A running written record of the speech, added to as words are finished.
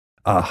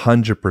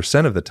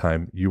100% of the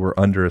time you are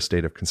under a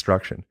state of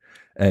construction,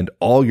 and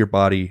all your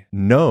body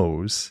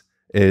knows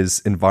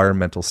is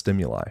environmental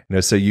stimuli.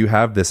 So you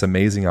have this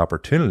amazing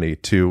opportunity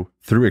to,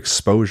 through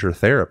exposure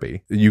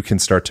therapy, you can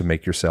start to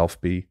make yourself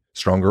be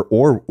stronger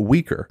or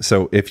weaker.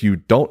 So if you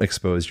don't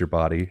expose your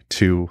body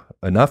to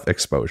enough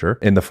exposure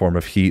in the form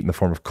of heat, in the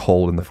form of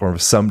cold, in the form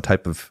of some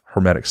type of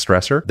hermetic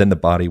stressor, then the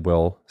body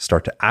will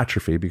start to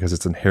atrophy because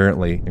it's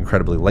inherently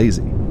incredibly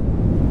lazy.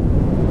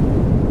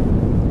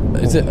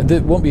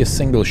 There won't be a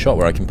single shot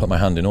where I can put my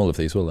hand in all of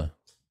these, will there?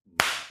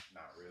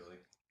 Not really.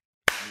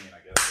 I mean, I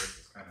guess this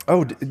is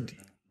kind of...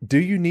 Do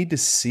you need to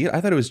see it?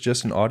 I thought it was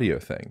just an audio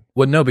thing.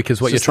 Well, no,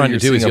 because what you're trying to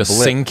do is you're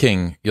seeing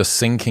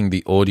syncing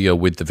the audio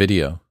with the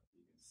video.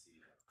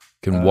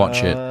 You can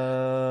watch it.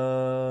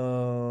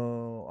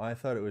 Oh, I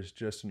thought it was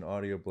just an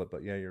audio blip,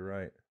 but yeah, you're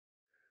right.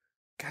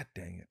 God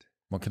dang it.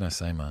 What can I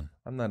say, man?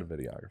 I'm not a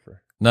videographer.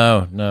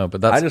 No,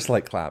 but that's... I just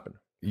like clapping.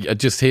 I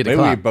just hear the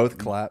Maybe clap. we both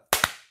clap.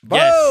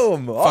 Yes.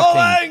 Boom! All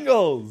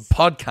angles!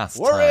 Podcast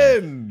time. We're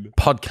in!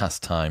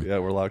 Podcast time. Yeah,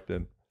 we're locked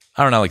in.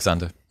 Aaron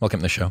Alexander, welcome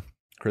to the show.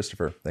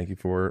 Christopher, thank you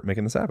for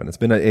making this happen. It's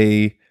been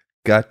a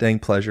god dang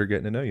pleasure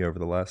getting to know you over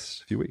the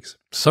last few weeks.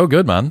 So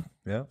good, man.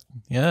 Yeah.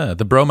 Yeah,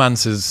 the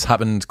bromance has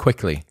happened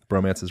quickly.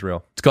 Bromance is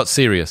real. It's got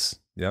serious.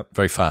 Yep.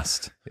 Very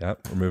fast.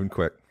 Yep, we're moving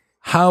quick.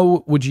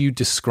 How would you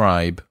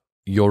describe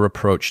your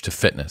approach to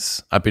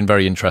fitness? I've been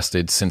very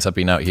interested since I've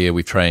been out here.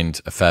 We've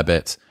trained a fair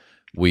bit.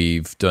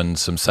 We've done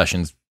some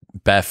sessions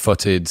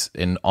barefooted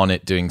on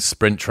it, doing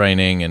sprint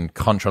training and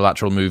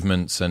contralateral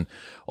movements and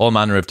all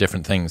manner of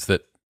different things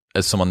that,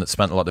 as someone that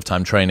spent a lot of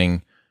time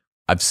training,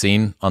 I've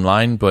seen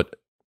online, but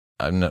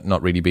I've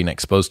not really been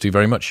exposed to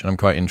very much. And I'm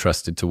quite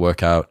interested to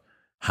work out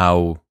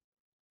how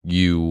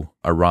you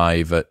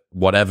arrive at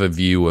whatever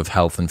view of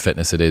health and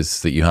fitness it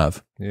is that you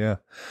have. Yeah.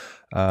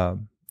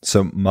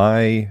 So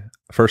my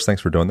first,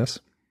 thanks for doing this.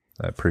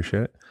 I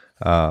appreciate it.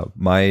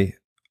 My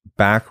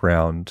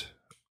background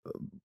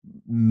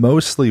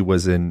mostly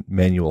was in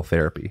manual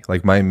therapy.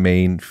 Like my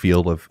main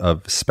field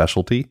of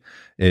specialty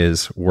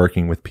is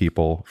working with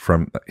people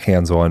from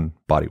hands-on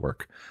body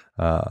work.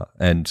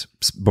 And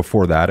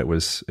before that, it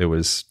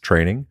was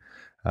training.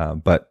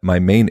 But my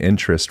main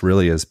interest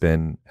really has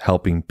been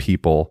helping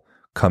people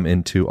come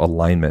into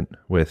alignment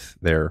with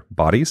their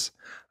bodies,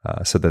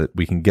 so that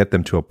we can get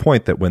them to a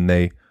point that when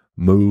they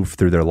move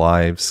through their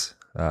lives,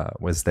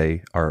 as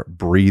they are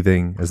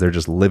breathing, as they're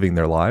just living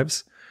their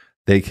lives,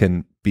 they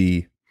can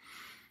be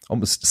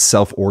almost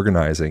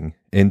self-organizing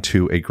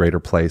into a greater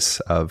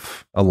place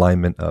of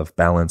alignment, of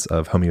balance,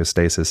 of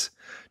homeostasis,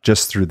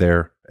 just through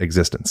their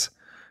existence.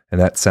 And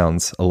that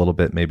sounds a little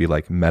bit maybe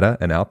like meta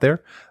and out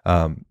there.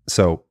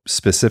 So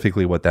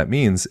specifically what that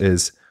means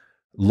is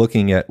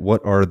looking at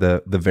what are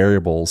the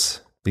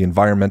variables, the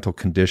environmental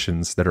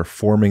conditions that are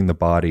forming the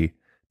body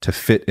to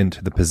fit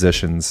into the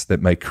positions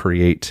that might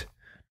create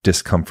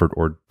discomfort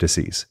or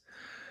disease.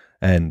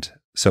 And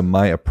so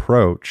my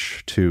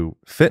approach to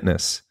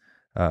fitness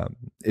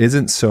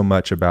isn't so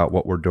much about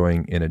what we're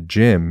doing in a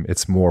gym.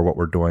 It's more what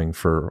we're doing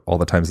for all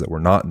the times that we're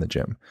not in the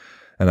gym.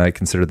 And I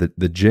consider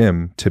the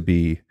gym to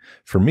be,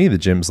 for me, the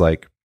gym's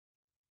like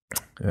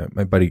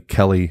my buddy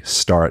Kelly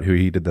Starrett, who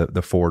he did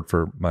the forward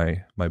for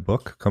my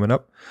book coming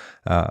up.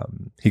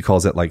 He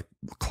calls it like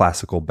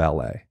classical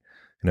ballet.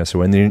 So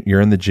when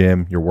you're in the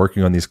gym, you're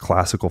working on these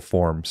classical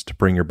forms to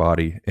bring your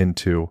body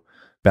into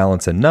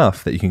balance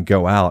enough that you can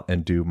go out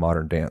and do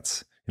modern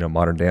dance.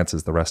 Modern dance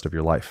is the rest of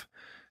your life.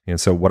 And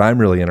so what I'm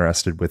really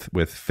interested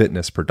with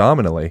fitness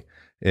predominantly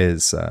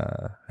is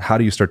how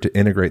do you start to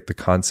integrate the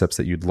concepts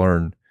that you'd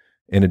learn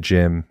in a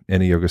gym,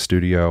 in a yoga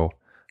studio,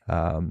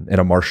 in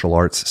a martial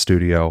arts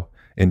studio,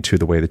 into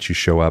the way that you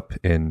show up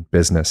in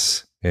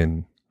business,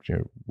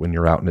 when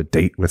you're out on a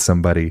date with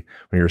somebody,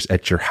 when you're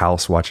at your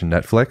house watching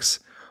Netflix.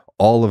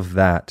 All of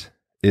that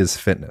is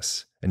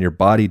fitness. And your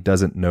body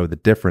doesn't know the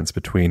difference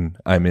between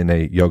I'm in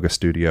a yoga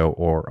studio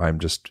or I'm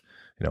just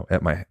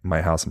at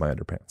my house in my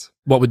underpants.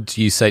 What would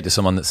you say to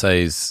someone that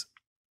says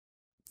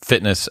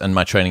fitness and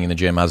my training in the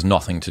gym has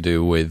nothing to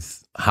do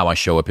with how I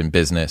show up in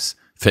business?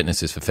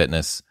 Fitness is for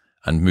fitness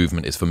and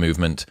movement is for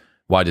movement.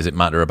 Why does it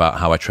matter about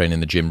how I train in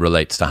the gym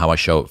relates to how I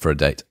show up for a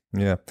date?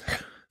 Yeah.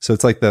 So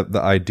it's like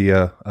the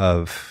idea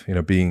of,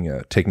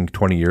 being taking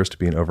 20 years to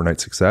be an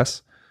overnight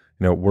success.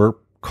 We're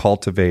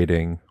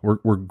cultivating,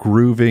 we're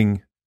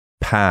grooving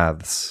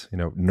paths,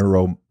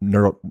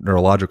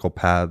 neurological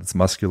paths,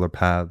 muscular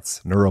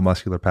paths,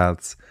 neuromuscular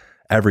paths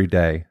every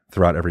day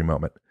throughout every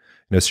moment.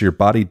 So your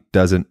body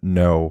doesn't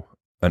know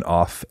an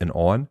off and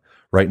on.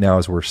 Right now,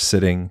 as we're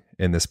sitting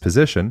in this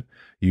position,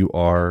 you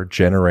are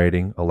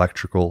generating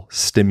electrical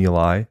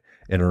stimuli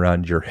in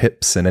around your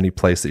hips and any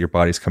place that your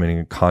body's coming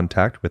in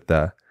contact with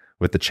the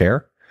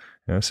chair.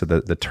 So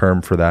the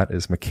term for that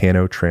is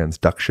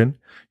mechanotransduction.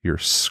 You're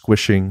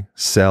squishing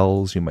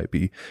cells, you might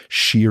be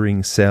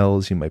shearing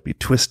cells, you might be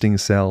twisting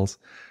cells,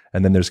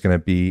 and then there's going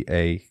to be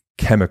a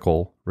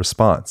chemical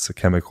response, a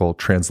chemical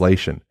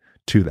translation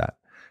to that.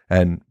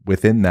 And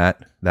within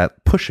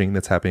that pushing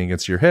that's happening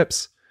against your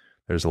hips,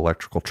 there's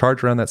electrical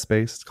charge around that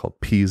space. It's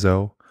called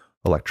piezo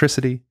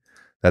electricity.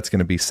 That's going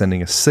to be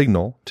sending a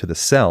signal to the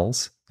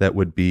cells that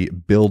would be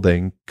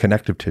building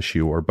connective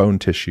tissue or bone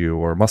tissue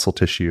or muscle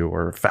tissue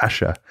or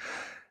fascia.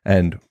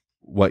 And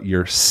what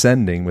you're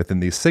sending within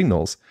these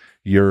signals,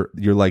 you're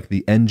like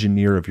the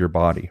engineer of your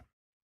body.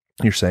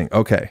 You're saying,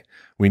 okay,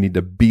 we need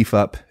to beef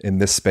up in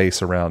this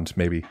space around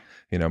maybe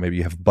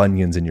you have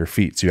bunions in your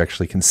feet, so you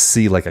actually can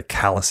see like a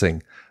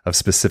callousing of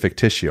specific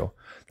tissue.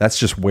 That's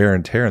just wear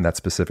and tear in that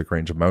specific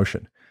range of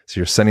motion. So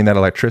you're sending that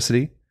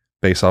electricity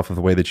based off of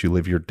the way that you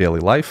live your daily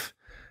life.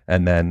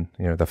 And then,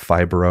 the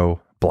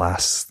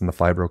fibroblasts and the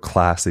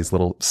fibroclasts, these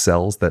little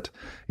cells that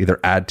either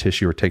add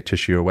tissue or take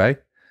tissue away,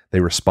 they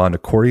respond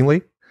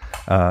accordingly.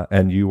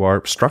 And you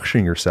are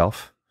structuring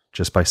yourself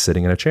just by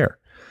sitting in a chair.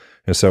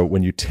 And so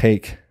when you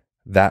take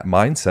that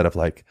mindset of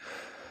like,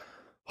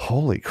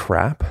 holy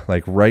crap,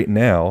 like right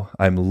now,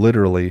 I'm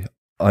literally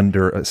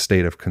under a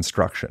state of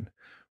construction.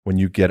 When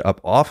you get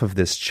up off of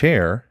this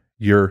chair,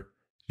 you're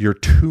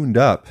tuned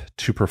up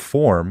to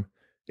perform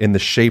in the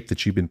shape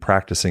that you've been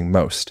practicing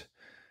most.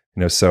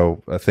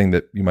 So a thing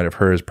that you might have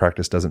heard is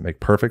practice doesn't make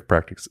perfect,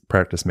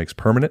 practice makes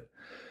permanent.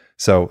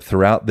 So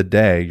throughout the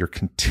day, you're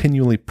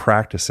continually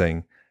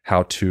practicing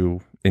how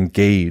to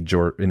engage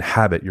or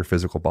inhabit your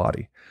physical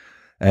body.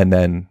 And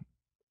then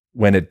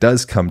when it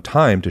does come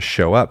time to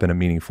show up in a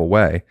meaningful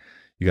way,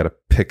 you got to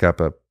pick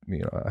up a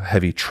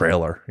heavy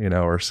trailer,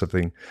 or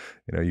something,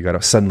 you got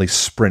to suddenly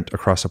sprint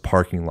across a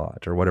parking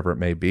lot or whatever it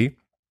may be.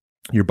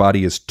 Your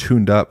body is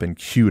tuned up and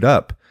queued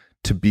up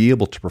to be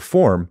able to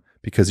perform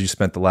because you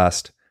spent the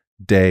last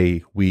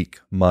day, week,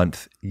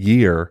 month,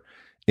 year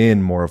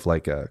in more of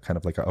like a kind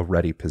of like a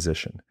ready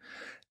position.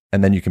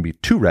 And then you can be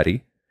too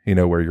ready,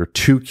 where you're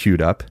too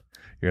queued up,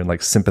 you're in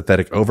like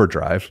sympathetic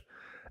overdrive,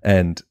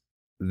 and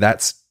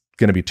that's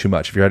going to be too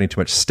much. If you're adding too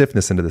much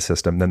stiffness into the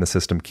system, then the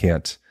system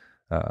can't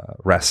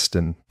rest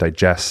and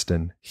digest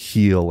and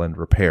heal and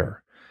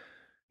repair.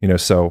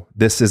 So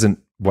this isn't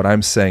what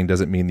I'm saying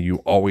doesn't mean that you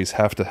always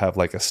have to have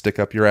like a stick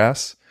up your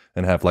ass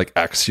and have like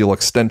axial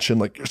extension,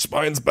 like your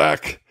spine's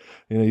back.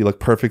 You look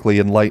perfectly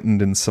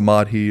enlightened and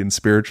samadhi and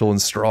spiritual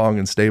and strong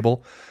and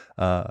stable.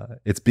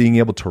 It's being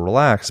able to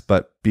relax,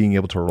 but being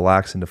able to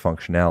relax into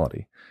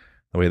functionality.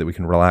 The way that we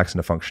can relax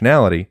into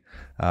functionality,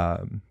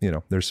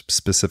 there's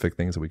specific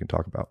things that we can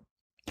talk about.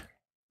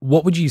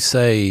 What would you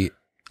say,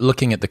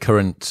 looking at the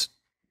current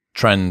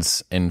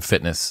trends in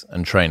fitness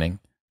and training,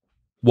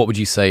 what would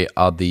you say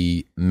are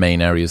the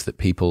main areas that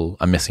people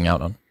are missing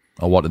out on?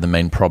 Or what are the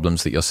main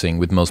problems that you're seeing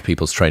with most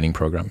people's training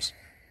programs?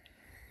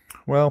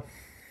 Well,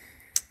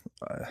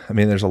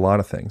 there's a lot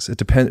of things.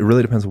 It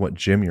really depends on what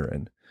gym you're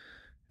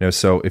in.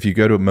 So if you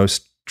go to a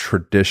most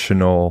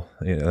traditional,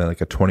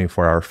 like a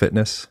 24-hour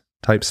fitness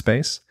type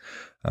space,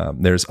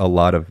 there's a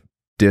lot of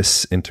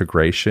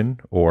disintegration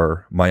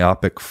or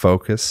myopic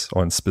focus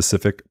on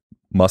specific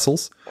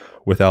muscles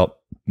without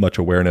much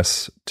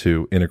awareness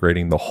to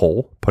integrating the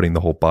whole, putting the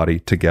whole body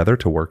together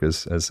to work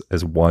as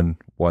one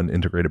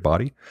integrated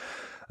body.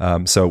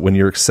 So when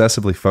you're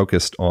excessively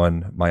focused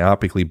on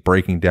myopically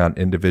breaking down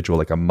individual,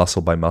 like a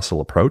muscle by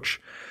muscle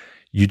approach,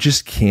 you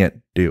just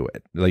can't do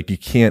it. Like you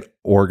can't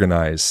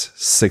organize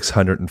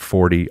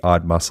 640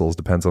 odd muscles,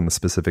 depends on the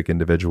specific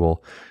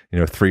individual,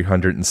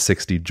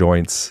 360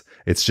 joints.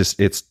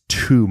 It's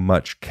too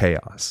much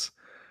chaos.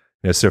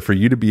 So for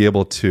you to be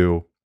able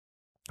to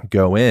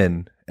go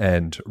in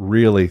and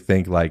really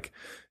think like,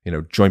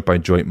 joint by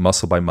joint,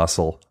 muscle by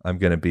muscle, I'm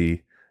going to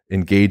be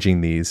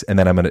engaging these, and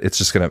then it's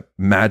just going to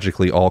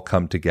magically all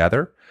come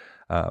together.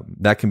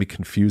 That can be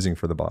confusing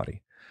for the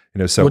body.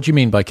 So what do you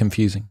mean by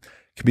confusing?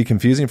 It can be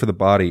confusing for the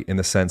body in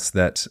the sense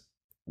that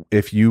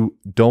if you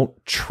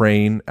don't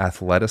train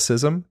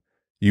athleticism,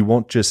 you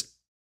won't just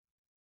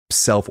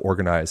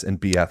self-organize and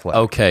be athletic.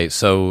 Okay,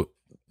 so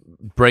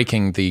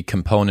breaking the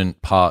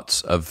component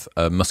parts of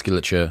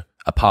musculature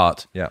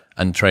apart,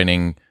 and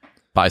training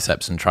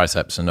biceps and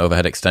triceps and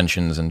overhead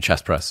extensions and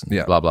chest press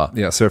and blah, blah.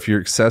 Yeah, so if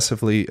you're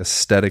excessively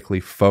aesthetically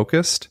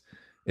focused,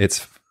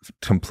 it's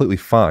completely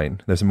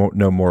fine. There's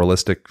no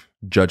moralistic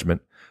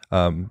judgment.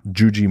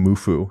 Juji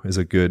Mufu is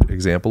a good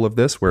example of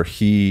this, where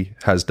he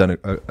has done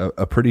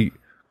a pretty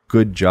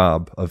good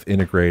job of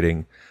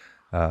integrating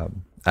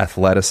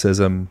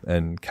athleticism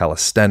and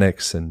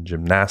calisthenics and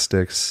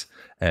gymnastics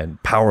and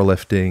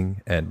powerlifting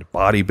and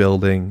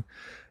bodybuilding.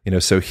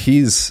 So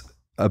he's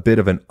a bit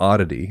of an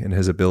oddity in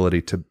his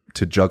ability to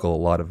juggle a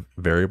lot of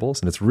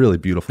variables, and it's really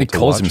beautiful. He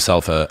calls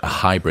himself a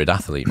hybrid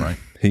athlete, right?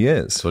 He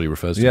is. That's what he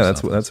refers to. Yeah,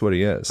 himself that's what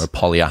he is. Or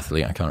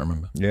polyathlete, I can't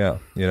remember. Yeah,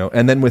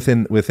 and then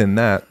within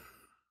that,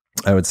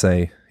 I would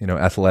say,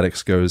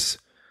 athletics goes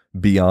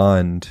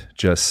beyond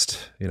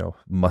just,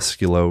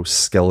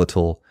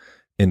 musculoskeletal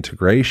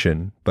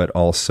integration, but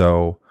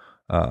also,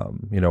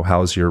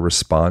 how's your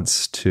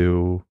response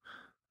to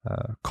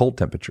cold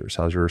temperatures?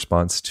 How's your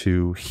response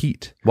to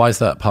heat? Why is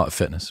that part of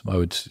fitness? Why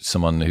would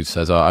someone who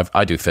says,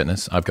 I do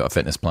fitness, I've got a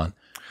fitness plan.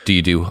 Do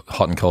you do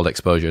hot and cold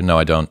exposure? No,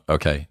 I don't.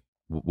 Okay.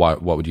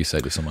 What would you say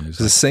to someone who's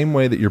the same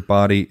way that your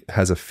body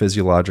has a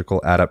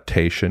physiological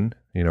adaptation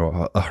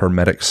a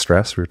hermetic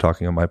stress. We were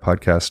talking on my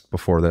podcast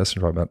before this,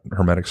 we were talking about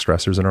hermetic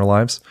stressors in our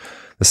lives.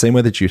 The same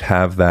way that you'd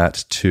have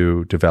that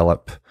to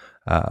develop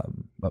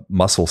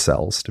muscle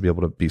cells to be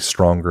able to be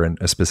stronger in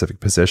a specific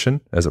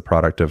position as a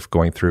product of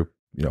going through,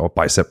 a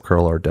bicep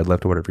curl or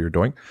deadlift or whatever you're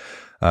doing.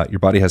 Your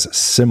body has a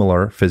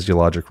similar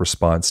physiologic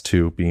response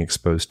to being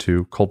exposed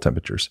to cold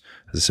temperatures,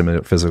 has a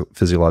similar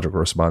physiological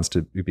response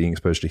to being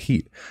exposed to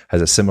heat,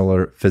 has a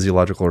similar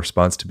physiological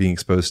response to being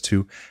exposed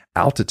to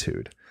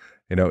altitude.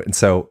 And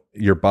so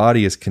your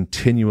body is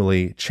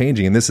continually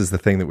changing. And this is the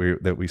thing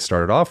that we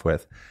started off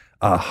with.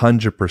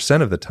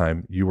 100% of the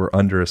time you were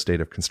under a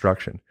state of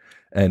construction,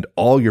 and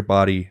all your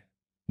body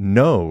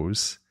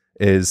knows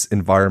is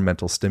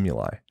environmental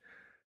stimuli.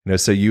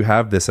 So you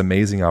have this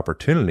amazing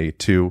opportunity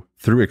to,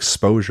 through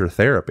exposure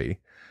therapy,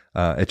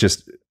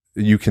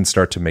 you can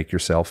start to make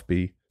yourself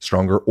be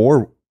stronger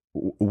or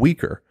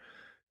weaker.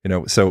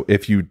 So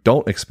if you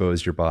don't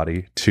expose your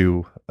body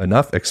to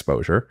enough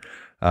exposure,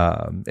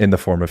 in the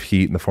form of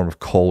heat, in the form of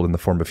cold, in the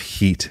form of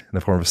heat, in the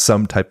form of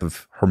some type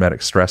of hermetic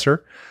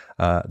stressor,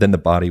 then the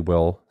body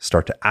will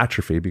start to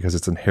atrophy because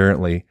it's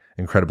inherently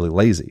incredibly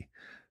lazy.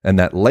 And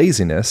that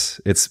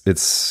laziness,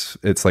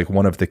 it's like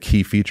one of the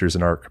key features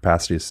in our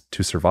capacities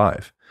to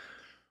survive.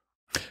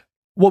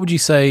 What would you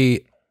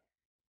say?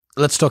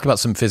 Let's talk about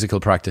some physical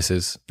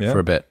practices for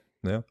a bit.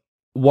 Yeah.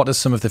 What are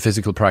some of the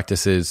physical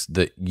practices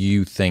that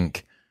you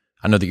think?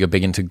 I know that you're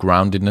big into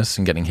groundedness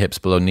and getting hips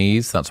below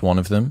knees. That's one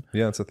of them.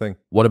 Yeah, that's a thing.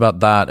 What about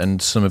that and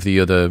some of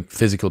the other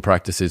physical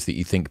practices that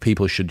you think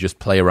people should just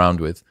play around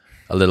with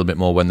a little bit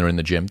more when they're in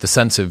the gym? The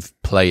sense of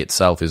play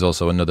itself is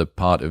also another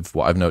part of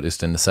what I've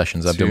noticed in the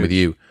sessions I've done with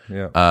you.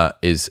 Yeah.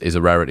 Is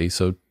a rarity.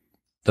 So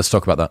let's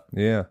talk about that.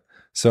 Yeah.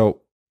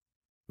 So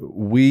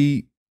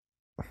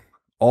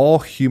all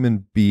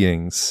human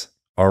beings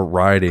are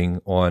riding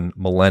on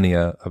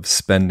millennia of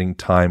spending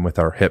time with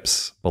our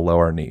hips below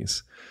our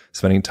knees,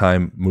 spending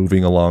time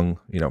moving along,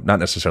 not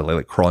necessarily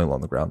like crawling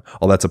along the ground.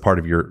 All that's a part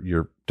of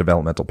your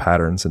developmental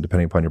patterns, and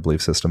depending upon your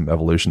belief system,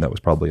 evolution, that was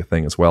probably a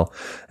thing as well.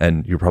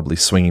 And you're probably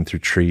swinging through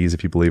trees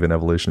if you believe in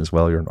evolution as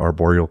well. You're an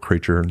arboreal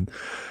creature, and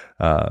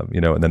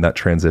and then that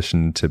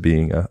transition to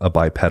being a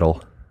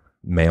bipedal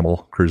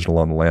mammal cruising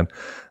along the land.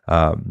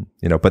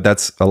 But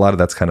that's a lot of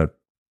that's kind of,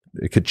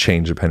 it could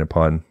change depending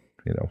upon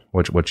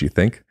what you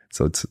think.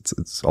 So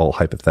it's all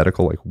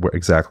hypothetical, like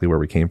exactly where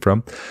we came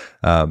from.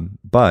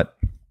 But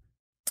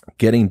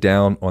getting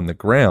down on the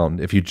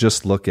ground, if you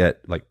just look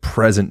at like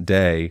present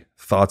day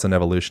thoughts on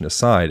evolution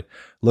aside,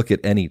 look at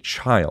any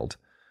child.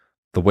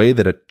 The way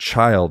that a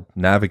child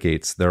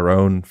navigates their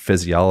own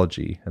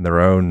physiology and their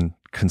own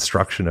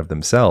construction of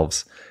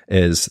themselves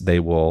is they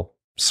will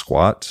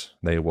squat,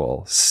 they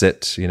will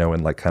sit,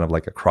 in like kind of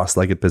like a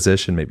cross-legged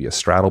position, maybe a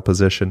straddle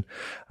position.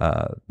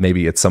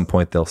 Maybe at some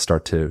point they'll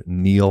start to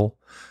kneel.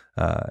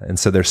 And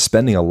so they're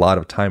spending a lot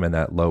of time in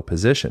that low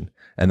position.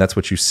 And that's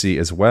what you see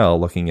as well,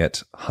 looking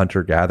at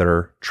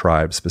hunter-gatherer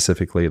tribes,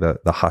 specifically the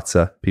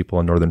Hadza people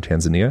in northern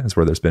Tanzania, is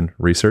where there's been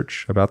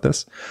research about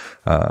this.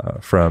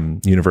 From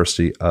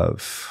University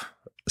of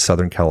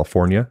Southern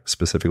California,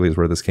 specifically, is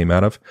where this came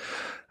out of.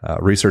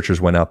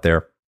 Researchers went out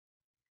there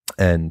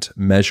and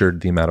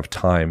measured the amount of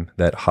time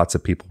that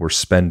Hadza people were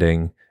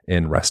spending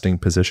in resting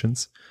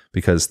positions,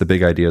 because the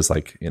big idea is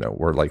like,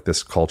 we're like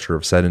this culture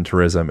of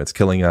sedentarism. It's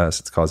killing us.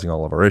 It's causing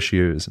all of our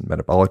issues and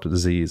metabolic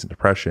disease and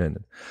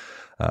depression.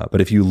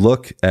 But if you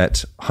look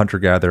at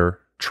hunter-gatherer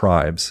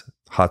tribes,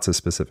 Hadza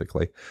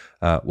specifically,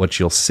 what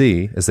you'll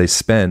see is they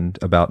spend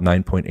about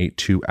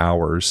 9.82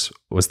 hours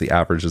was the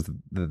average that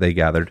they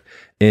gathered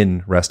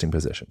in resting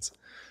positions.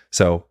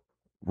 So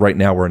right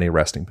now we're in a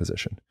resting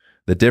position.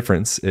 The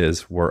difference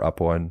is we're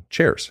up on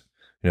chairs.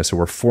 So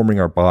we're forming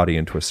our body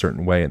into a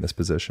certain way in this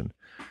position.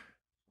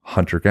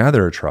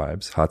 Hunter-gatherer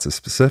tribes, Hadza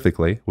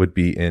specifically, would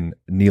be in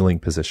kneeling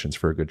positions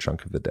for a good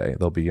chunk of the day.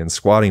 They'll be in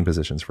squatting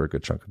positions for a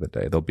good chunk of the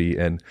day. They'll be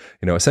in,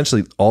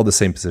 essentially all the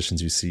same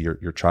positions you see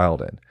your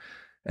child in.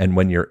 And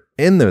when you're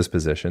in those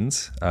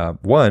positions,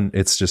 one,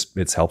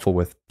 it's helpful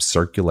with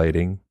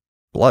circulating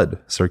blood,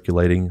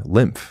 circulating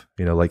lymph.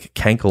 Like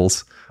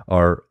cankles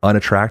are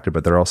unattractive,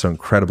 but they're also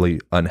incredibly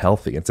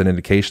unhealthy. It's an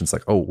indication. It's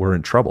like, oh, we're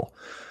in trouble.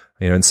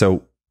 And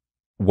so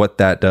what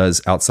that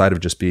does outside of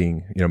just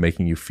being,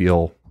 making you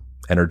feel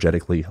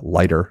energetically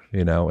lighter,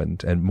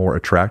 and more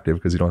attractive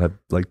because you don't have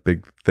like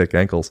big, thick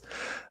ankles,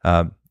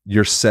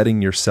 you're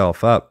setting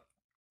yourself up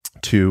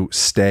to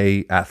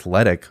stay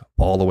athletic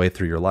all the way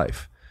through your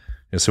life.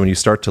 So when you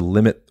start to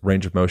limit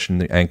range of motion in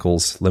the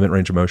ankles, limit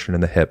range of motion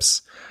in the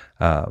hips,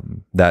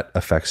 that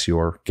affects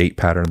your gait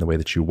pattern, the way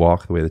that you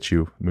walk, the way that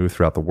you move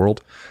throughout the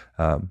world.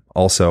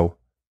 Also,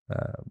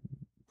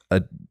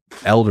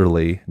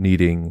 elderly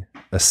needing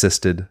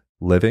assisted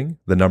living,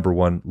 the number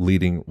one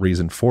leading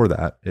reason for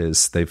that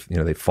is they've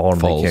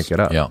fallen and they can't get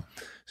up. Yeah.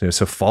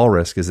 So fall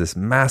risk is this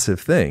massive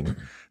thing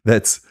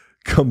that's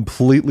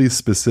completely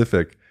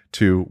specific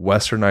to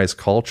westernized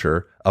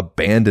culture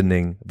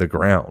abandoning the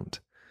ground.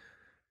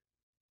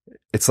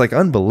 It's like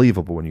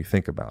unbelievable when you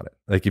think about it.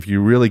 Like if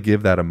you really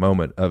give that a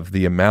moment of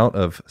the amount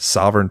of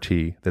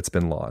sovereignty that's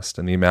been lost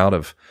and the amount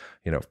of,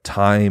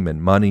 time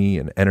and money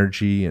and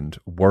energy and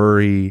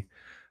worry.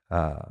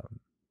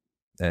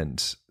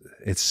 And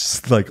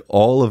it's like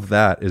all of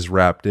that is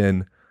wrapped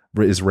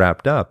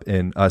up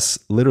in us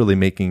literally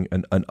making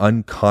an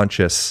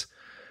unconscious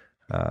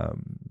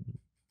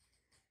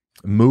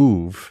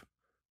move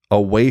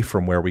away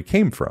from where we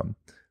came from,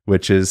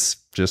 which is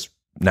just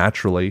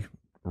naturally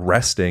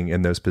resting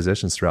in those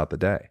positions throughout the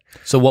day.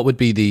 So what would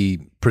be the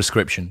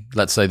prescription?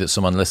 Let's say that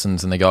someone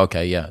listens and they go,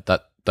 okay, yeah,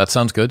 that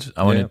sounds good.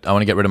 I want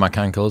to get rid of my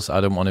cankles.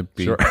 I don't want to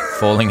be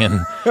falling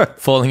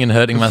and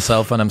hurting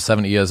myself when I'm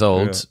 70 years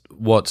old. Yeah.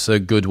 What's a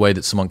good way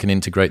that someone can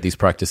integrate these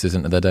practices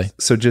into their day?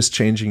 So just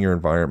changing your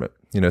environment.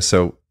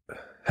 So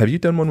have you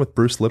done one with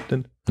Bruce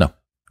Lipton? No.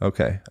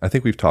 Okay. I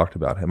think we've talked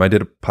about him. I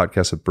did a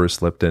podcast with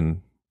Bruce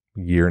Lipton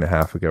a year and a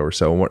half ago or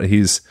so.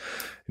 He's,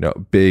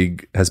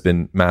 has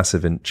been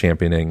massive in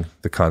championing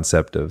the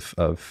concept of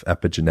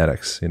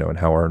epigenetics, and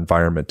how our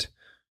environment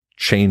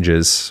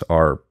changes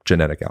our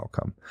genetic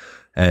outcome.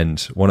 And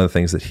one of the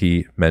things that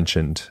he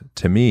mentioned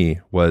to me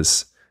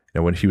was,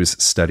 when he was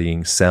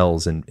studying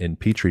cells in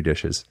Petri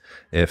dishes,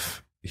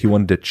 if he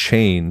wanted to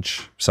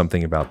change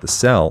something about the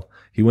cell,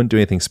 he wouldn't do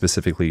anything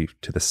specifically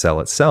to the cell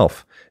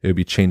itself. It would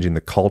be changing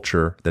the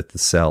culture that the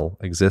cell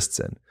exists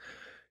in.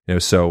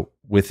 So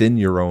within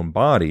your own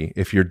body,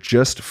 if you're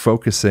just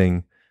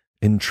focusing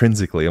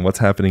intrinsically on what's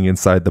happening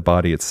inside the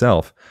body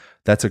itself,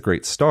 that's a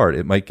great start.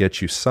 It might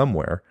get you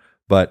somewhere,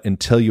 but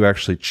until you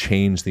actually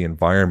change the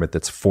environment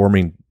that's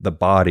forming the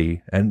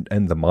body and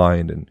the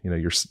mind and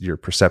your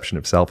perception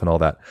of self and all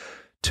that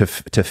to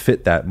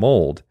fit that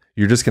mold,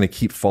 you're just going to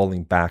keep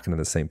falling back into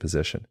the same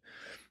position.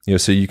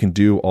 So you can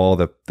do all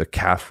the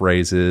calf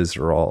raises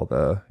or all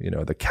the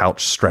the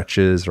couch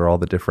stretches or all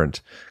the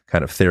different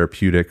kind of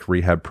therapeutic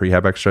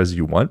prehab exercises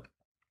you want,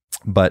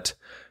 but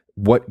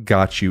what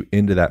got you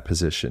into that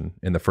position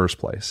in the first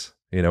place?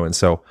 And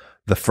so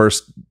the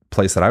first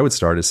place that I would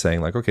start is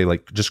saying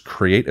just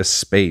create a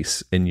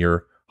space in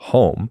your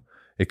home.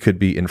 It could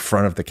be in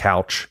front of the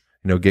couch,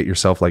 get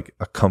yourself like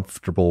a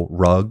comfortable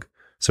rug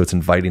so it's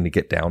inviting to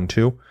get down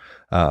to.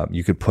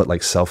 You could put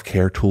like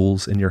self-care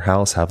tools in your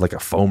house, have like a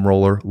foam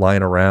roller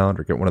lying around,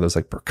 or get one of those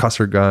like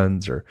percussor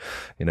guns or,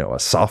 a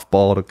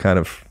softball to kind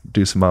of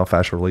do some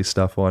myofascial release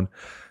stuff on.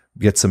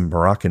 Get some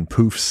Moroccan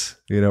poofs,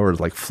 or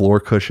like floor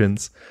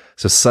cushions.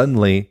 So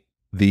suddenly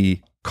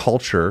the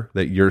culture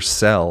that your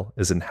cell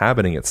is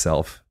inhabiting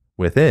itself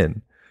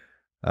within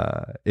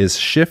is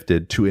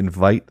shifted to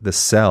invite the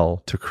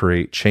cell to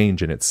create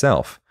change in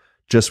itself,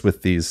 just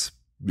with these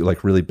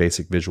like really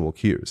basic visual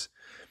cues.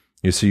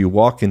 So you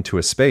walk into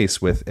a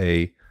space with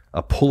a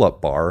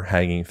pull-up bar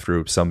hanging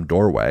through some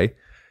doorway,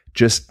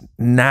 just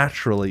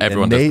naturally,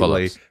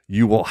 innately,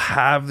 you will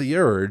have the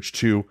urge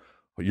to,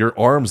 your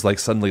arms like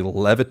suddenly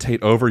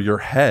levitate over your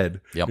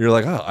head. Yep. You're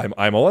like, oh,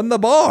 I'm on the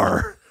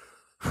bar.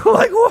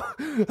 Like, what?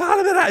 How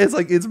did that happen? It's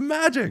like, it's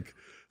magic.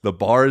 The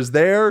bar is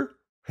there,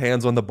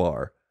 hands on the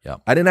bar. Yeah.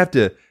 I didn't have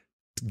to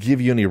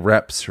give you any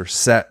reps or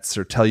sets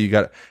or tell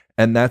you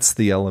and that's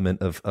the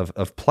element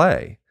of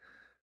play.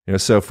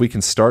 So if we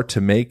can start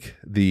to make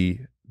the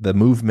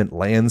movement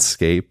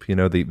landscape,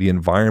 the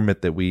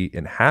environment that we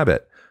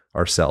inhabit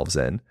ourselves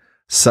in,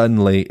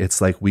 suddenly it's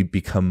like we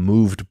become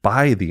moved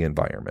by the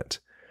environment,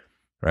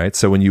 right?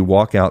 So when you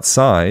walk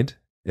outside,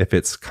 if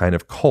it's kind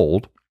of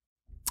cold,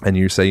 and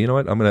you say, you know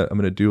what, I'm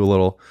gonna do a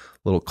little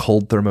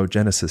cold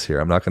thermogenesis here.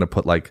 I'm not gonna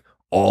put like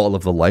all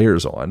of the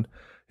layers on.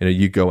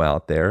 You go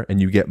out there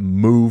and you get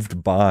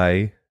moved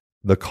by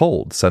the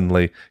cold.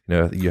 Suddenly,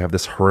 you have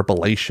this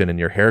horripilation and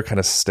your hair kind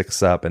of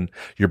sticks up and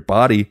your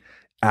body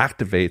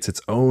activates its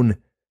own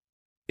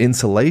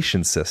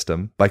insulation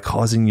system by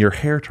causing your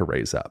hair to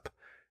raise up.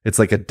 It's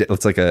like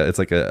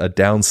a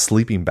down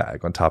sleeping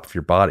bag on top of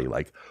your body.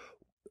 Like,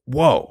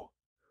 whoa.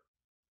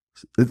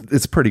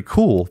 It's pretty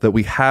cool that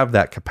we have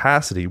that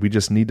capacity. We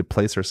just need to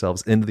place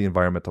ourselves into the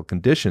environmental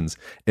conditions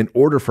in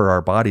order for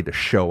our body to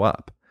show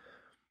up.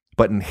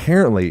 But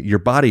inherently, your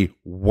body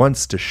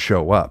wants to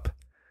show up.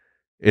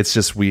 It's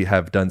just we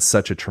have done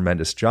such a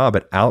tremendous job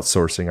at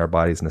outsourcing our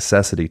body's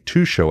necessity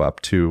to show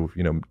up to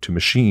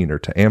machine or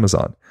to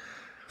Amazon.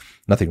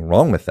 Nothing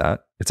wrong with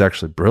that. It's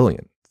actually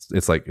brilliant.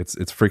 It's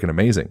freaking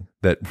amazing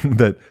that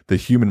the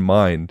human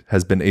mind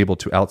has been able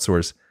to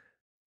outsource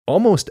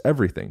almost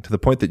everything to the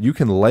point that you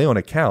can lay on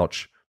a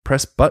couch,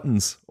 press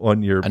buttons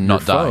on your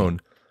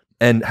phone,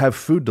 and have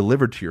food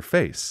delivered to your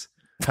face,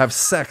 have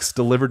sex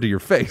delivered to your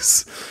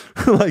face.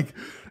 Like,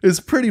 it's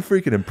pretty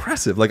freaking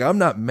impressive. Like, I'm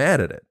not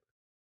mad at it.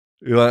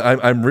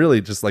 I'm really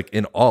just like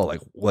in awe.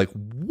 Like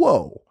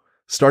whoa!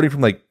 Starting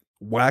from like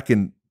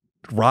whacking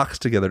rocks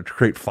together to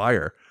create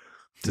fire,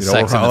 to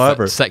sex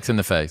in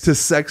the face, to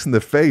sex in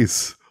the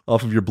face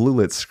off of your blue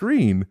lit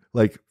screen.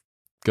 Like,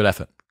 good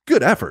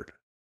effort.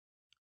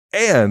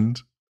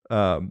 And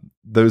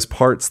those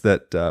parts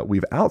that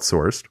we've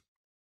outsourced,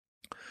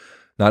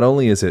 not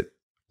only is it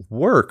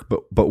work,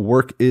 but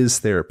work is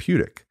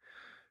therapeutic,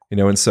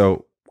 and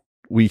so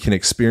we can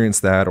experience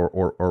that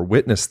or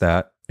witness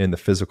that in the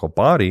physical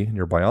body, in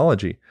your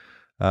biology,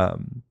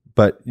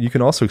 but you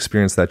can also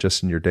experience that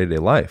just in your day-to-day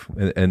life.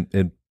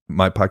 And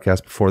my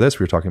podcast before this,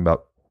 we were talking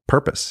about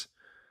purpose,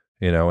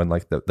 and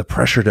like the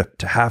pressure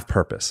to have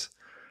purpose,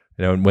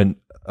 and when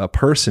a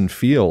person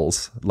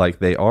feels like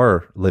they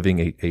are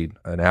living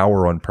an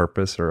hour on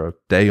purpose or a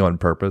day on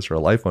purpose or a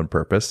life on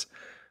purpose,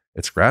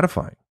 it's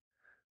gratifying,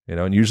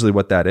 and usually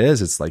what that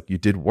is, it's like you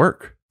did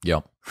work.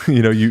 Yeah.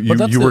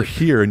 You were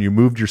here and you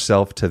moved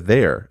yourself to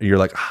there. And you're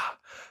like,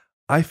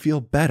 I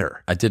feel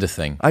better. I did a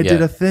thing. I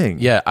did a thing.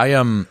 Yeah.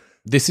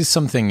 This is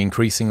something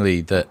increasingly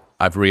that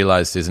I've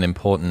realized is an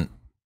important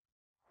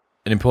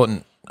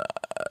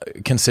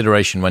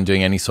consideration when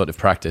doing any sort of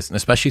practice. And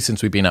especially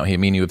since we've been out here,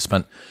 me and you have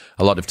spent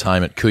a lot of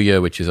time at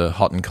Kuya, which is a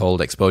hot and cold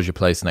exposure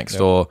place next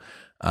door.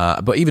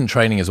 But even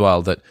training as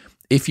well, that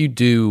if you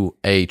do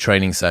a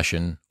training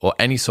session or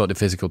any sort of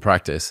physical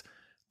practice,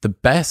 the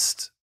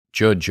best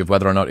judge of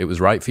whether or not it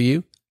was right for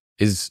you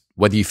is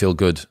whether you feel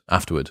good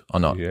afterward or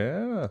not.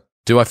 Yeah.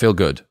 Do I feel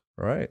good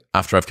right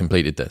after I've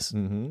completed this?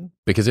 Mm-hmm.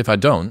 Because if I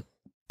don't,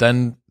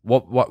 then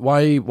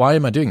why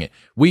am I doing it?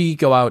 We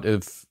go out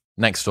of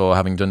next door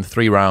having done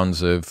 3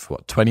 rounds of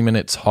 20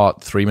 minutes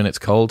hot, 3 minutes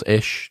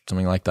cold-ish,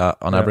 something like that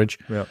on average.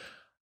 Yeah.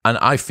 And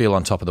I feel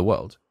on top of the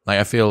world. Like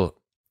I feel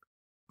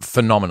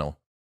phenomenal.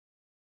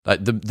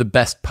 Like the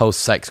best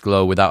post-sex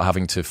glow without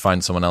having to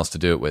find someone else to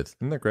do it with.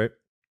 Isn't that great?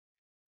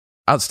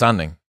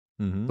 Outstanding.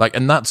 Mm-hmm. Like,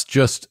 and that's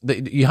just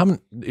you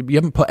haven't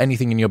put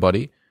anything in your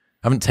body,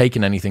 haven't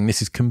taken anything.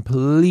 This is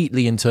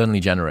completely internally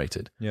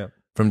generated. Yeah.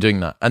 From doing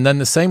that. And then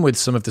the same with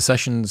some of the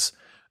sessions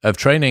of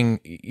training.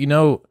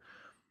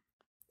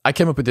 I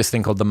came up with this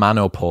thing called the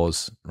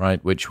manopause,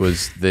 right? Which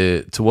was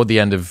toward the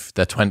end of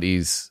their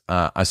 20s.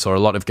 I saw a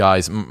lot of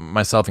guys,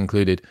 myself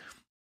included,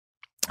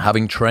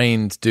 having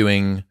trained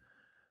doing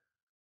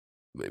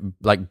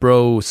like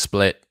bro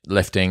split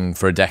lifting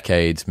for a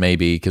decade,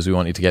 maybe because we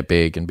wanted to get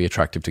big and be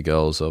attractive to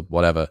girls or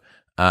whatever.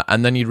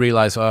 And then you'd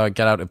realize, I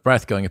get out of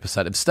breath going up a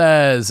set of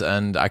stairs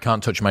and I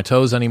can't touch my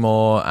toes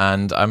anymore.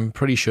 And I'm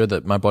pretty sure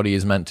that my body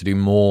is meant to do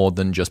more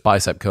than just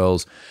bicep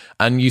curls.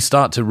 And you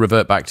start to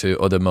revert back to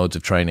other modes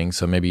of training.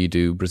 So maybe you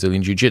do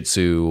Brazilian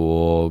Jiu-Jitsu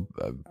or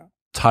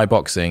Thai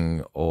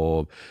boxing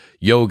or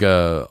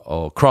yoga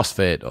or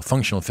CrossFit or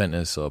functional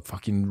fitness or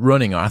fucking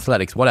running or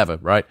athletics, whatever,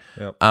 right?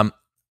 Yep.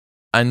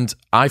 And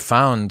I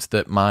found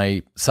that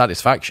my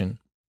satisfaction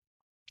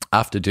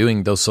after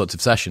doing those sorts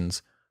of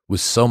sessions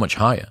was so much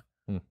higher.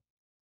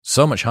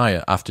 So much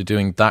higher after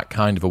doing that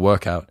kind of a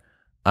workout.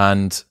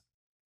 And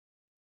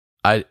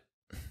it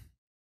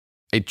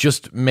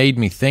just made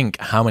me think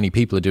how many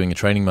people are doing a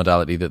training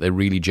modality that they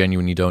really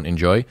genuinely don't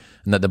enjoy,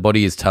 and that the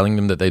body is telling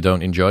them that they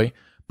don't enjoy,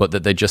 but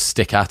that they just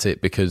stick at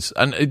it because,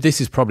 and this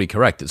is probably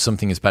correct, that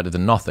something is better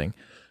than nothing,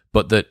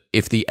 but that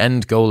if the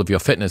end goal of your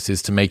fitness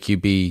is to make you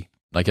be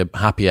like a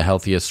happier,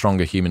 healthier,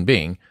 stronger human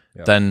being,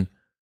 then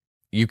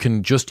you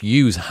can just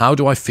use how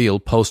do I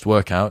feel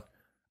post-workout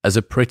as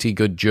a pretty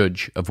good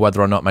judge of whether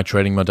or not my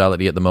training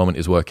modality at the moment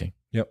is working.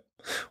 Yep.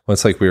 Well,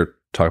 it's like we were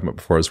talking about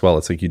before as well.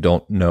 It's like you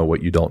don't know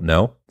what you don't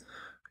know.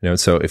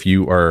 So if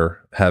you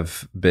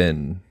have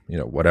been,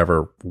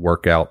 whatever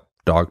workout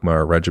dogma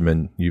or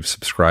regimen you've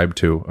subscribed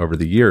to over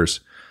the years,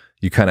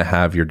 you kind of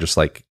have, you're just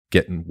like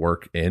getting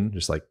work in,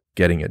 just like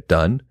getting it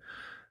done.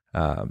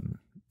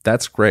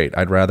 That's great.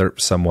 I'd rather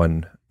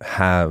someone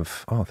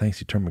have, oh,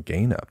 thanks, you turned my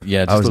gain up.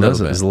 Yeah, just I was a little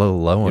noticing bit. it was a little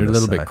low on You're a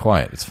this little side. bit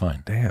quiet. It's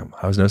fine. Damn,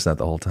 I was noticing that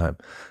the whole time.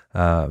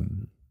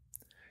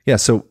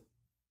 So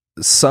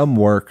some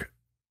work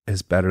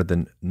is better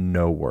than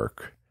no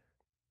work,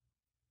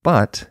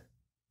 but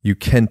you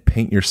can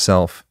paint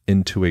yourself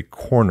into a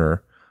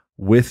corner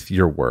with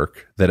your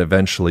work that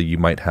eventually you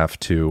might have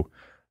to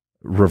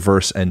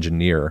reverse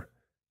engineer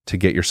to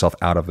get yourself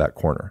out of that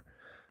corner.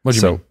 What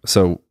do you mean?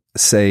 So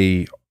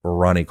say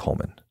Ronnie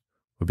Coleman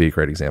would be a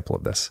great example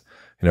of this.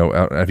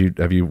 Have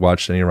you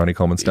watched any Ronnie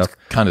Coleman stuff? It's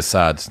kind of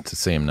sad to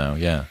see him now.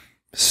 Yeah.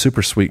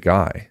 Super sweet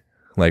guy,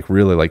 like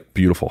really like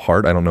beautiful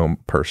heart. I don't know him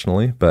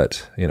personally,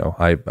 but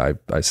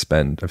I've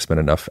spent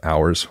enough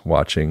hours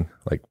watching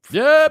like,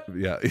 Yep.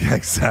 yeah,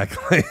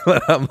 exactly.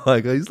 I'm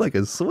like, he's like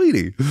a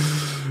sweetie,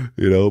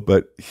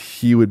 but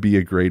he would be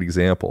a great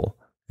example,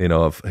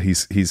 of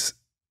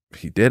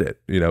he did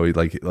it, he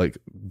like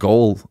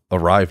goal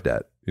arrived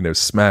at,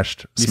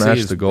 smashed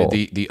the goal.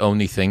 The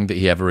only thing that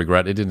he ever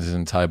regretted in his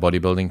entire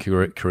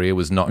bodybuilding career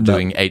was not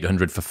doing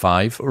 800 for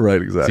 5.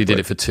 Right, exactly. So he did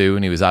it for 2,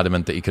 and he was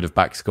adamant that he could have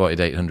back squatted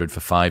 800 for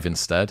 5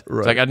 instead. Right.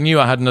 It's like, I knew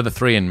I had another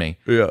 3 in me.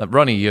 Yeah. Like,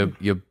 Ronnie, you're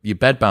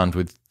bedbound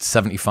with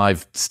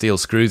 75 steel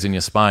screws in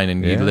your spine,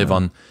 and you live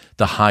on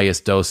the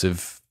highest dose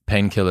of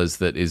painkillers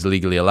that is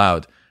legally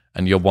allowed.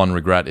 And your one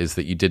regret is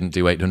that you didn't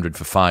do 800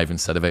 for 5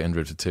 instead of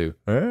 800 for 2.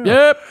 Yeah.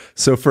 Yep.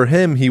 So for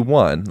him, he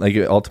won. Like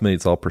ultimately,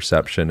 it's all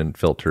perception and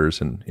filters,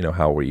 and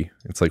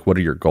it's like, what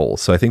are your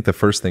goals? So I think the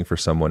first thing for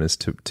someone is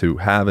to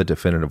have a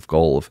definitive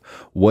goal of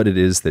what it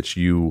is that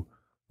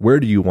where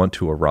do you want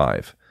to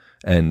arrive?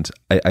 And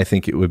I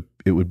think it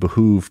would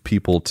behoove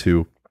people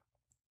to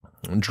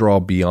draw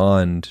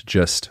beyond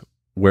just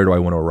where do I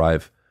want to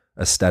arrive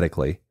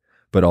aesthetically,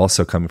 but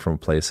also coming from a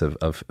place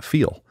of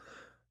feel.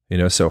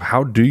 So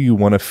how do you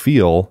want to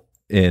feel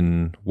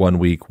in 1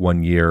 week,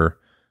 1 year,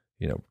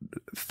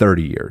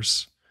 30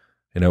 years?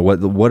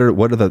 What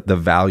are the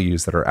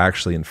values that are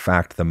actually in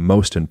fact the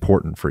most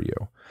important for you?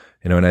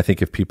 And I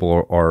think if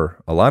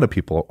a lot of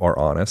people are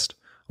honest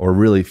or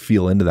really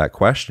feel into that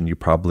question, you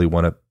probably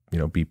want to,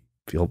 you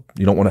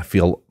don't want to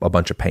feel a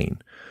bunch of pain.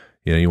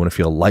 You want to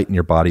feel light in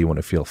your body. You want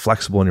to feel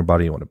flexible in your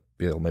body. You want to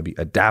feel maybe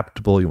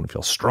adaptable. You want to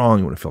feel strong.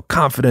 You want to feel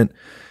confident.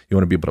 You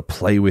want to be able to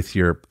play with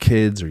your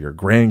kids or your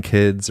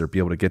grandkids or be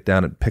able to get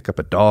down and pick up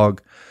a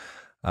dog.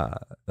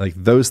 Like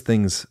those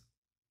things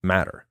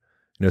matter.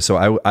 So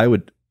I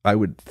would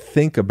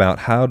think about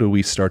how do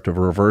we start to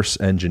reverse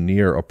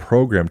engineer a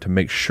program to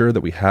make sure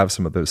that we have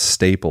some of those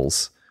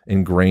staples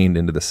ingrained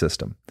into the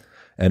system.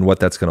 And what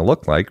that's going to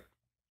look like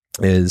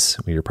is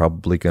you're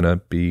probably going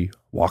to be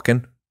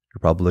walking. You're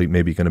probably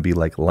maybe going to be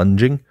like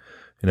lunging,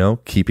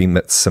 keeping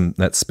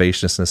that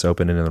spaciousness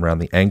open in and around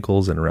the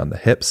ankles and around the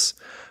hips,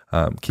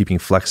 keeping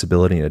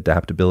flexibility and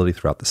adaptability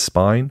throughout the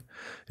spine.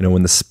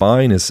 When the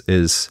spine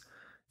is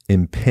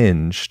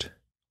impinged,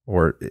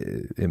 or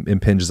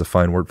impinge is a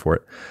fine word for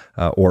it,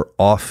 or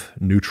off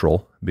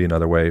neutral, be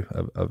another way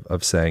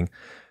of saying,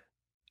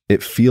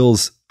 it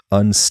feels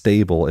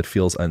unstable, it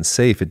feels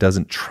unsafe, it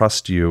doesn't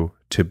trust you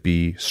to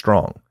be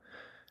strong.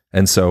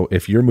 And so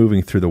if you're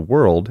moving through the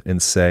world in,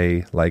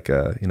 say, like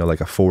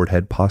a forward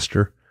head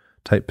posture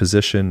type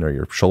position, or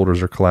your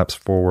shoulders are collapsed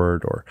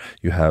forward, or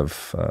you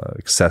have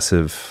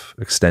excessive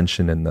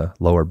extension in the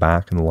lower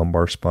back and the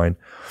lumbar spine,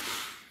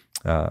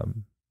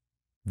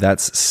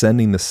 that's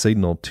sending the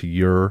signal to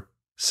your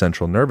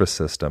central nervous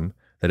system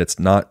that it's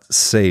not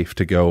safe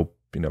to go,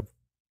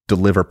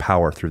 deliver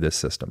power through this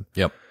system.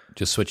 Yep.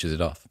 Just switches it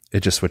off.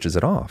 It just switches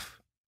it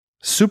off.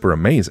 Super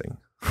amazing.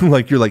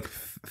 Like you're like,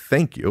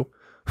 thank you.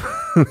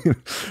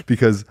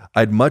 Because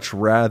I'd much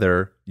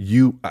rather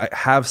I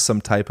have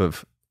some type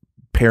of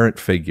parent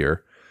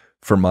figure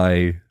for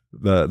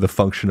the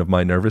function of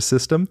my nervous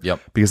system. Yep.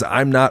 Because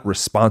I'm not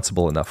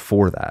responsible enough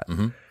for that.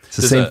 Mm-hmm.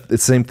 It's the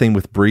same thing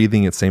with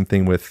breathing. It's the same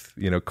thing with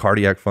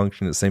cardiac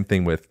function. It's the same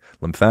thing with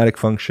lymphatic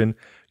function.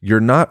 You're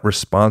not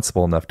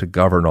responsible enough to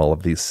govern all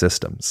of these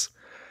systems.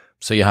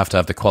 So you have to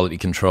have the quality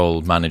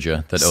control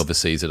manager that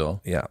oversees it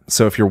all. Yeah.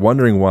 So if you're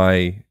wondering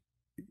why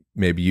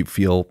maybe you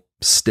feel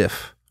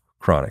stiff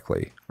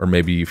chronically, or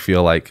maybe you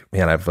feel like,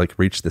 man, I've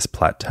reached this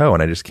plateau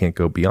and I just can't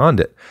go beyond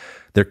it,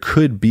 there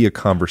could be a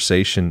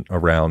conversation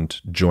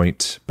around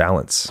joint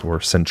balance or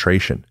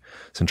centration.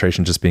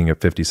 Centration just being a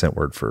 50-cent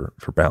word for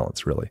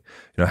balance, really.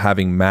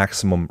 Having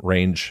maximum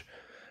range,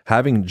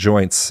 having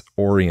joints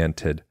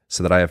oriented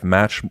so that I have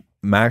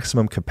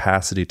maximum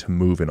capacity to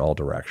move in all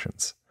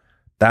directions.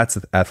 That's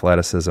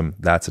athleticism.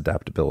 That's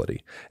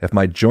adaptability. If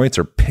my joints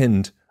are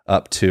pinned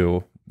up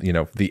to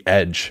the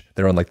edge,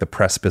 they're on like the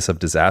precipice of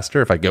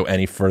disaster. If I go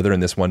any further in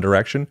this one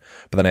direction,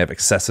 but then I have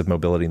excessive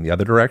mobility in the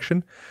other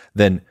direction,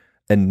 then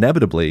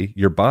inevitably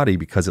your body,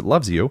 because it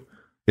loves you,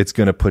 it's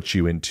going to put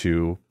you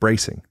into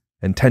bracing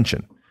and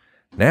tension.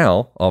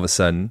 Now, all of a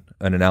sudden,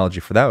 an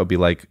analogy for that would be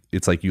like,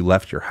 it's like you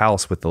left your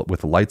house with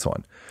the lights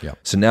on. Yeah.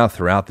 So now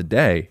throughout the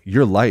day,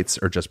 your lights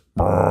are just,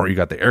 you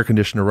got the air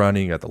conditioner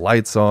running, you got the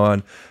lights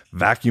on,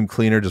 vacuum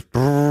cleaner, just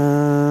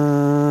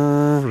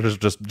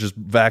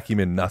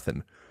vacuuming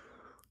nothing.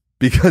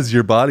 Because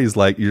your body's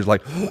like, you're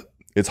like,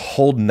 it's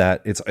holding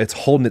that, it's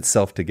holding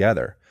itself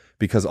together,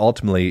 because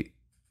ultimately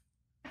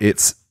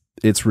it's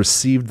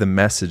received the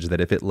message that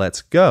if it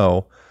lets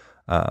go,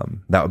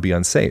 that would be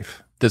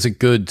unsafe. There's a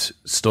good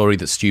story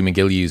that Stu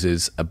McGill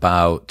uses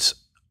about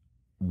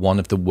one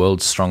of the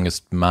world's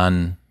strongest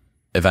man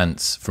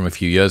events from a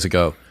few years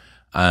ago.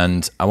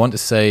 And I want to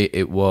say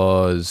it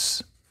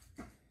was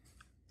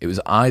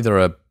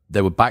either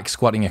they were back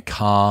squatting a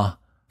car,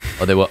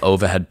 or they were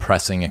overhead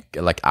pressing,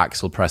 like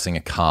axle pressing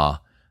a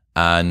car.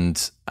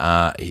 And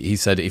he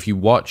said, if you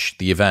watch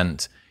the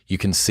event, you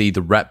can see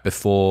the rep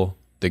before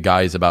the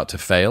guy is about to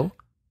fail.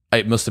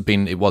 It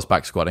was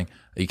back squatting.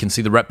 You can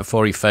see the rep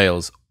before he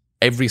fails.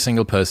 Every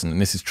single person, and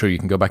this is true, you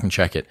can go back and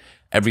check it.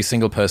 Every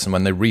single person,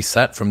 when they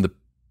reset from the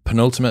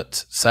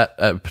penultimate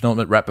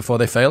rep before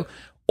they fail,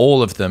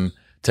 all of them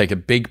take a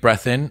big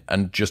breath in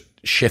and just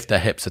shift their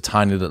hips a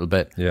tiny little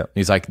bit. Yeah.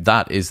 He's like,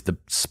 that is the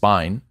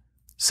spine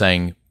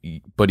saying,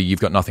 buddy, you've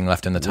got nothing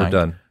left in the tank. We're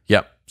done.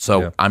 Yep.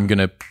 So I'm going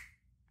to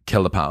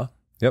kill the power.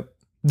 Yep.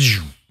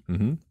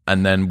 Mm-hmm.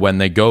 And then when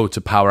they go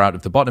to power out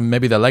of the bottom,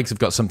 maybe their legs have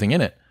got something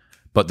in it,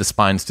 but the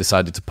spine's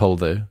decided to pull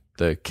the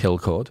kill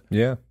cord.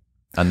 Yeah.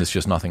 And there's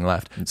just nothing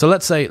left. So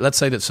let's say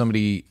that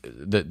somebody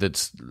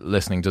that's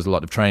listening does a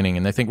lot of training,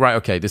 and they think, right,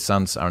 okay, this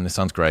sounds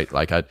great.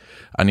 Like I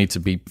need to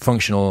be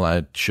functional.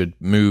 I should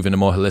move in a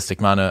more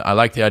holistic manner. I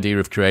like the idea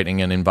of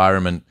creating an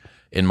environment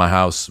in my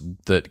house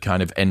that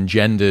kind of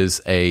engenders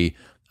a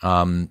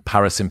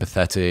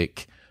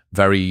parasympathetic,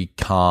 very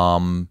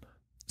calm,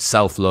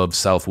 self-love,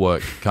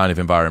 self-work kind of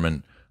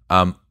environment.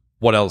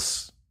 What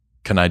else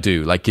can I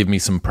do? Like, give me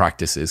some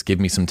practices, give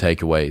me some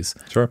takeaways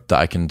that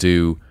I can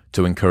do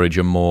to encourage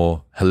a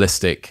more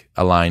holistic,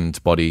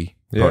 aligned body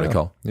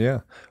protocol. Yeah.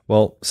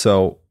 Well,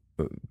 so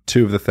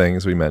two of the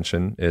things we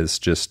mentioned is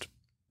just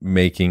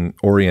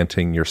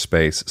orienting your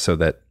space so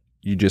that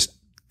you just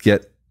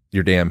get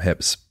your damn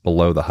hips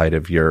below the height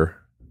of your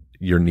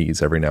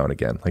knees every now and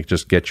again. Like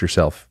just get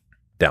yourself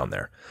down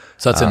there.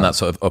 So that's in that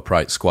sort of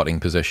upright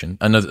squatting position.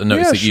 I notice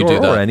that you sure, do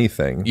that. Or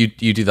anything. You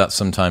do that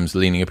sometimes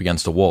leaning up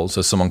against a wall.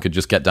 So someone could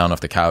just get down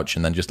off the couch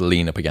and then just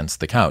lean up against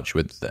the couch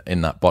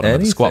in that bottom of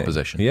the squat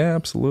position. Yeah,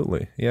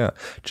 absolutely. Yeah.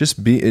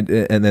 Just be,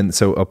 and then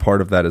so a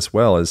part of that as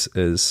well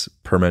is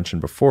per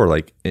mentioned before,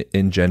 like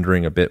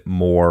engendering a bit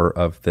more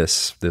of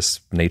this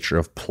nature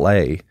of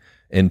play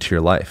into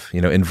your life,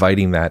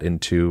 inviting that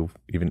into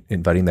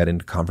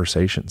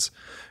conversations,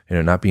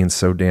 not being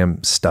so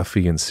damn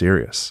stuffy and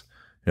serious.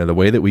 The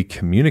way that we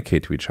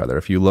communicate to each other,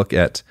 if you look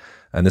at,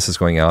 and this is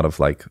going out of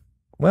like,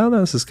 well, no,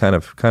 this is kind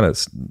of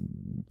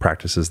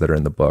practices that are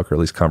in the book, or at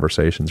least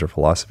conversations or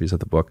philosophies of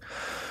the book.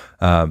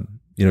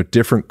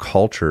 Different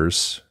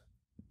cultures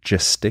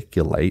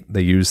gesticulate.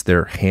 They use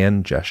their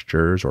hand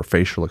gestures or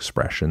facial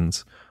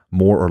expressions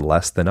more or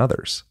less than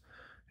others.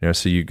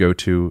 So you go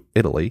to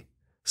Italy,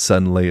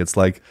 suddenly it's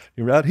like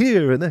you're out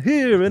here and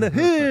here and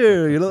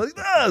here, like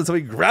so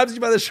he grabs you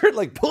by the shirt,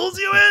 like pulls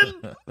you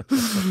in.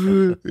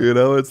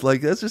 It's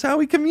like that's just how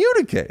we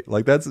communicate.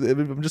 Like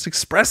I'm just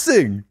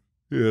expressing,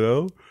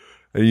 And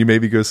you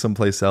maybe go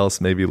someplace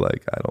else, maybe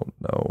like I don't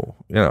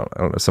know,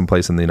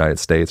 someplace in the United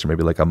States, or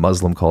maybe like a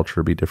Muslim culture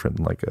would be different,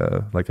 like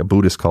a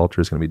Buddhist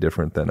culture is going to be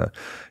different than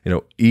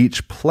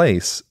each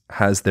place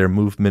has their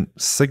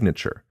movement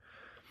signature,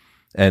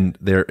 and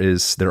there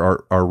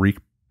are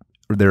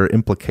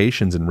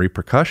implications and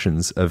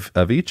repercussions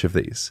of each of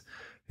these,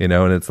 and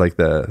it's like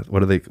what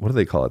do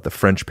they call it? The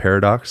French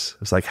paradox.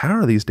 It's like, how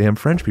are these damn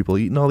French people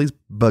eating all these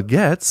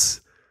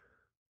baguettes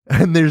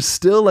and they're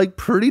still like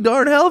pretty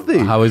darn healthy?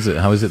 How is it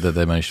that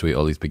they manage to eat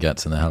all these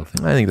baguettes and they're healthy?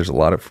 I think there's a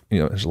lot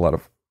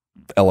of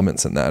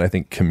elements in that. I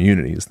think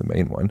community is the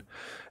main one.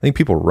 I think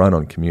people run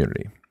on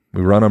community.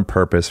 We run on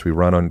purpose. We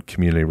run on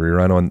community. We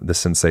run on the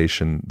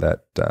sensation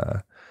that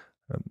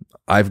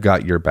I've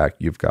got your back,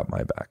 you've got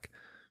my back.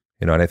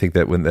 And I think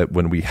that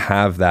when we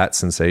have that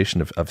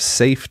sensation of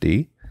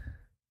safety,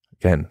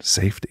 again,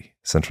 safety,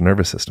 central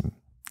nervous system,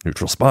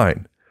 neutral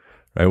spine,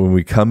 right? When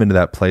we come into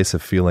that place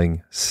of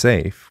feeling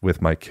safe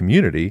with my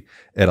community,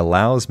 it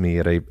allows me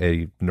at a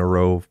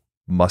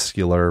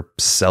neuromuscular,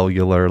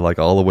 cellular, like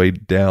all the way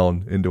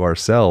down into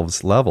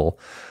ourselves level,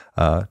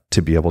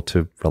 to be able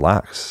to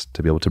relax,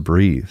 to be able to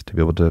breathe, to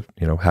be able to,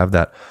 have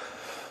that.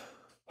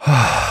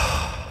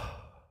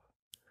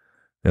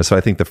 So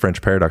I think the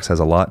French paradox has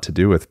a lot to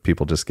do with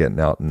people just getting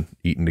out and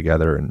eating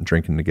together and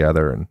drinking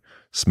together and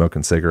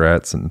smoking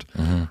cigarettes and,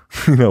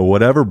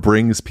 whatever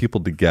brings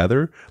people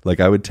together. Like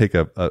I would take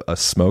a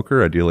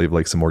smoker, ideally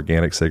like some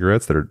organic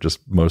cigarettes that are just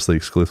mostly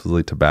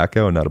exclusively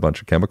tobacco and not a bunch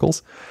of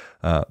chemicals,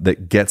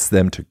 that gets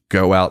them to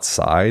go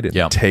outside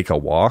and take a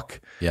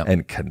walk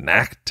and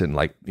connect and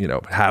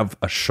have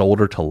a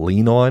shoulder to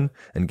lean on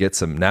and get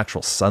some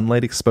natural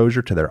sunlight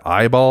exposure to their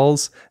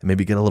eyeballs and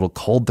maybe get a little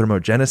cold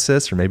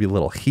thermogenesis or maybe a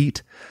little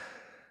heat.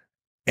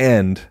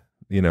 And,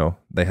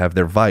 they have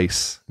their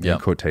vice in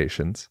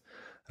quotations.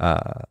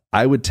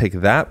 I would take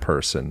that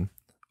person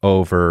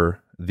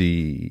over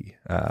the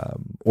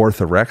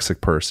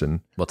orthorexic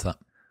person. What's that?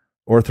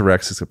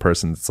 Orthorexic is a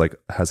person that's like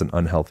has an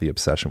unhealthy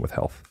obsession with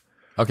health.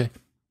 Okay.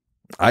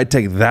 I'd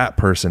take that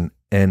person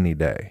any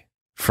day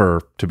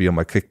to be on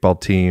my kickball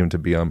team, to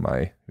be on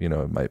my,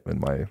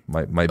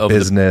 my Over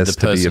business,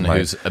 the person to be in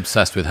who's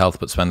obsessed with health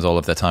but spends all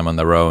of their time on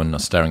their own or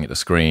staring at the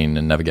screen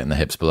and never getting the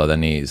hips below their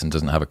knees and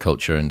doesn't have a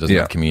culture and doesn't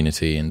have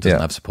community and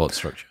doesn't have support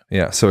structure.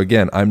 Yeah. So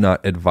again, I'm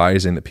not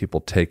advising that people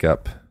take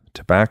up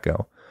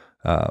tobacco.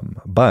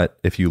 But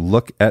if you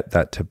look at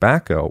that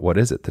tobacco, what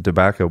is it? The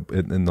tobacco,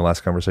 in the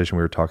last conversation,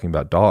 we were talking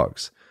about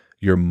dogs.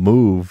 You're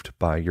moved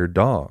by your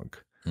dog.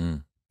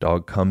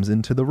 Dog comes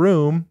into the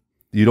room.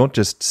 You don't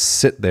just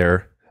sit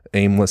there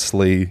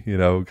aimlessly,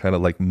 kind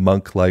of like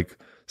monk-like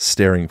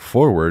staring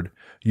forward.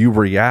 You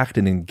react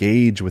and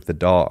engage with the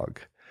dog.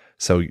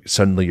 So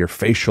suddenly your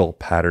facial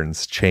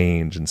patterns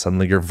change and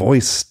suddenly your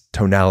voice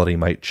tonality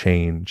might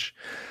change.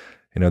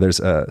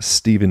 There's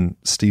Stephen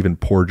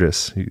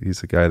Porges.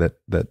 He's a guy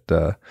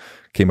that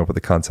came up with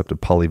the concept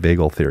of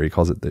polyvagal theory. He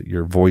calls it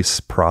your voice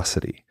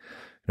prosody.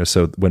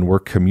 So when we're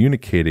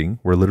communicating,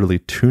 we're literally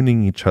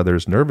tuning each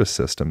other's nervous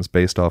systems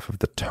based off of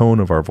the tone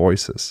of our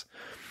voices.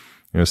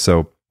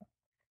 So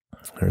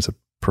there's a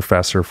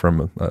professor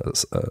from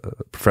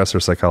professor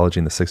of psychology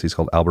in the 60s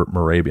called Albert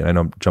Morabian. I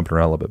know I'm jumping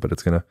around a little bit, but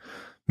it's going to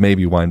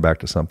maybe wind back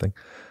to something.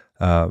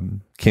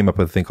 Came up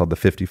with a thing called the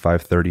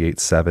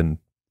 55-38-7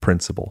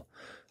 principle.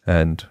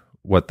 And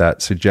what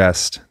that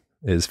suggests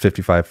is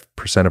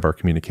 55% of our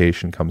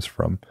communication comes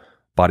from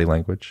body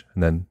language,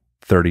 and then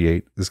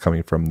 38 is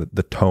coming from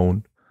the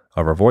tone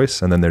of our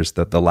voice, and then there's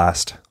the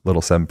last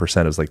little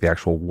 7% is like the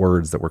actual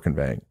words that we're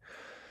conveying.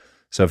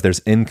 So if there's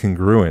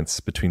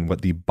incongruence between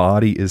what the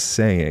body is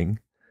saying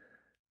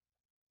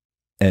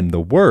and the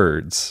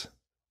words,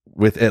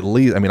 with at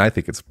least,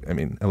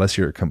 unless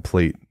you're a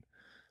complete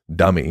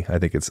dummy, I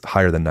think it's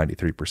higher than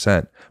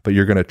 93%, but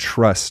you're going to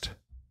trust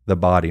the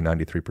body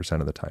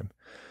 93% of the time.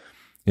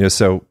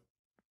 So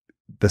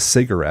the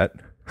cigarette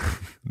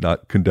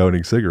not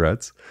condoning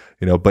cigarettes,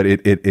 but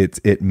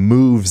it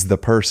moves the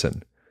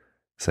person.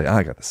 Say,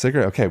 I got the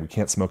cigarette. Okay, we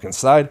can't smoke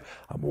inside.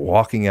 I'm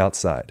walking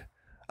outside.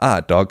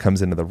 Dog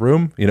comes into the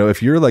room.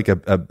 If you're like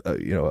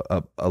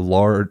a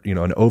large,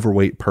 an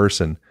overweight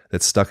person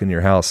that's stuck in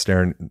your house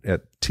staring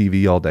at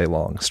TV all day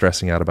long,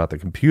 stressing out about the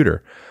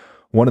computer,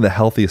 one of the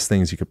healthiest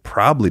things you could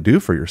probably do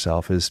for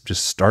yourself is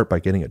just start by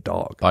getting a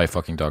dog. Buy a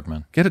fucking dog,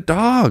 man. Get a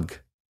dog.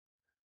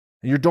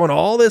 You're doing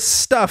all this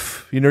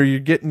stuff. You're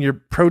getting your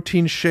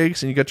protein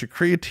shakes and you got your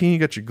creatine, you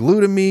got your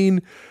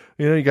glutamine,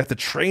 you got the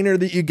trainer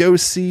that you go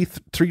see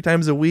 3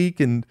 times a week.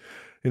 And,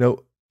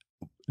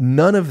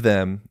 none of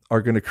them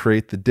are going to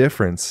create the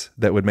difference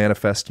that would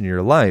manifest in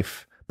your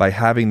life by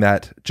having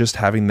that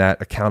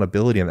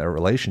accountability and that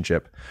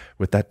relationship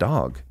with that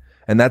dog.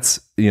 And that's,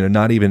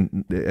 not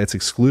even, it's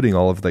excluding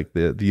all of like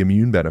the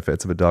immune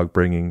benefits of a dog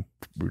we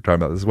were talking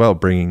about this as well,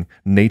 bringing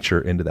nature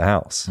into the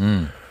house.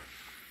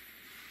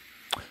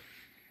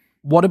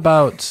 What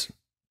about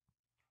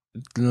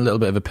a little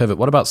bit of a pivot?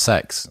 What about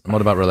sex? And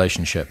what about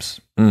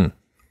relationships?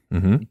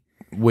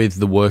 With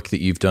the work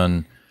that you've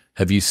done,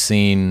 have you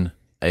seen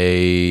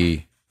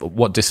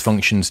what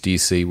dysfunctions do you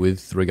see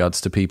with regards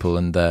to people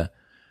and their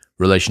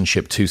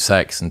relationship to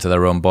sex and to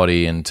their own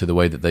body and to the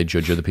way that they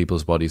judge other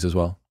people's bodies as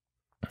well?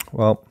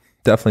 Well,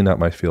 definitely not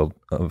my field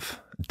of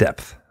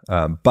depth,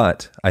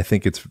 but I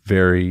think it's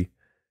an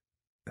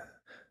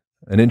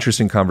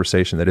interesting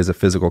conversation that is a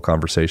physical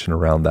conversation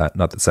around that.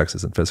 Not that sex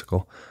isn't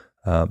physical,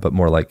 but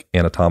more like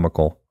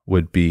anatomical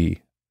would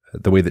be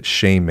the way that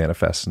shame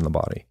manifests in the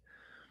body.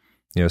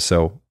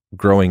 So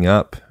growing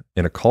up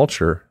in a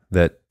culture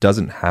that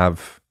doesn't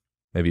have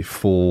maybe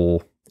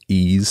full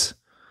ease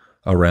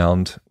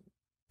around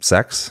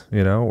sex,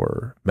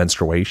 or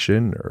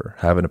menstruation or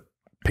having a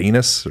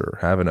penis or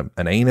having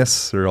an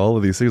anus or all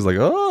of these things,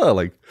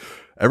 like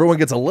everyone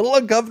gets a little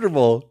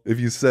uncomfortable if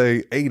you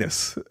say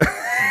anus.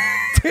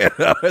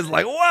 It's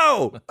like,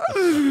 whoa,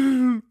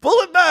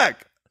 pull it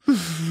back.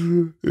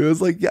 It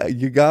was like, yeah,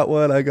 you got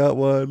one, I got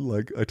one.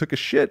 Like I took a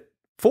shit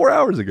 4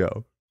 hours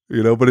ago,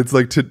 but it's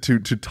like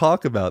to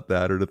talk about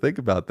that or to think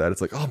about that.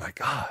 It's like, oh my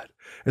God.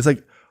 It's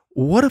like,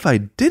 what if I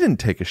didn't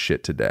take a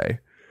shit today?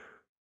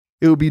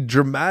 It would be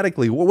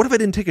dramatically, what if I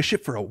didn't take a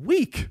shit for a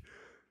week?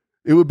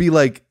 It would be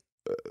like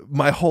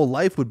my whole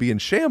life would be in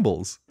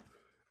shambles.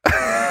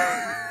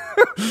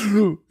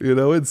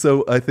 And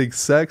so I think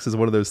sex is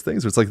one of those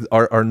things where it's like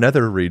our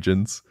nether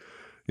regions,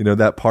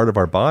 that part of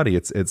our body,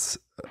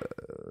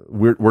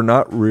 we're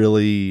not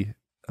really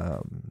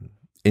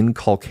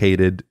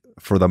inculcated,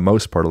 for the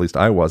most part, at least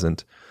I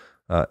wasn't,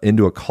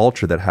 into a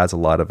culture that has a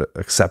lot of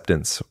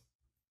acceptance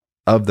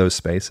of those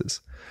spaces,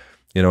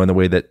 and the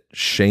way that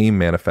shame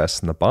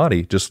manifests in the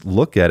body. Just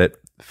look at it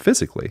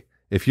physically.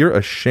 If you're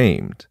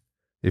ashamed,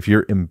 if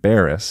you're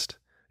embarrassed,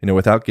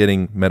 without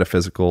getting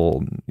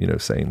metaphysical,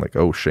 saying like,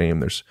 oh, shame,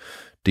 there's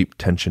deep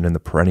tension in the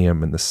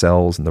perineum and the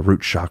cells and the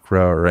root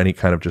chakra or any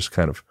kind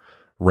of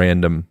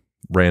random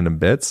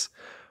bits.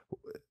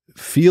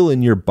 Feel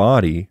in your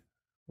body,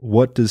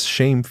 what does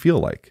shame feel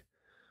like?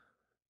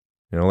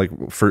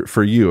 Like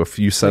for you, if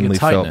you suddenly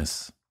like a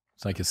tightness.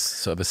 It's like a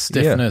sort of a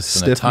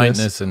stiffness and a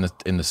tightness in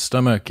the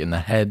stomach, in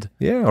the head.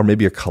 Yeah, or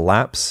maybe a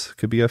collapse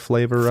could be a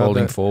flavor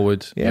folding of it.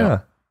 Forward. Yeah.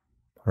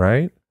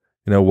 Right?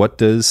 What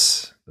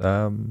does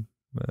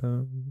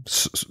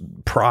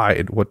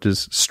pride, what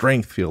does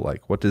strength feel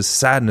like? What does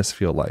sadness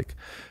feel like?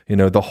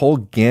 The whole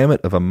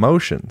gamut of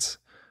emotions.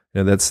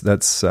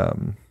 That's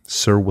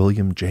Sir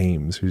William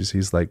James,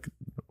 he's like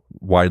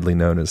widely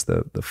known as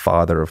the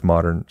father of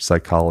modern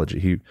psychology.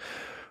 He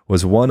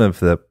was one of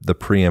the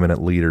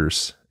preeminent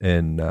leaders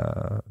in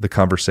the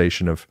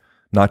conversation of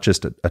not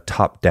just a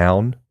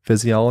top-down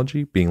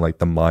physiology, being like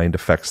the mind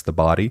affects the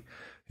body.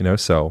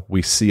 So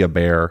we see a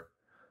bear,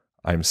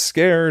 I'm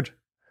scared,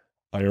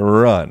 I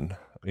run,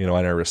 and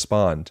I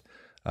respond.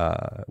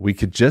 We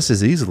could just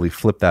as easily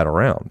flip that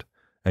around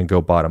and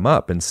go bottom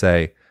up and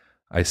say,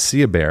 I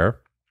see a bear,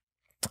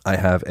 I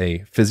have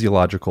a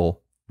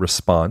physiological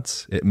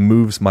response. It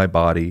moves my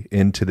body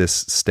into this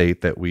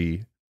state that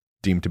we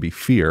deem to be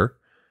fear,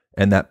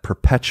 and that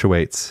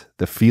perpetuates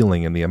the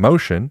feeling and the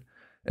emotion.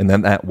 And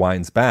then that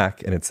winds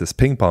back, and it's this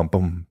ping pong,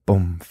 boom,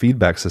 boom,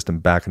 feedback system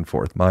back and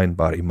forth, mind,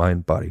 body,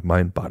 mind, body,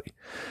 mind, body.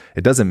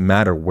 It doesn't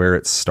matter where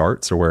it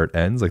starts or where it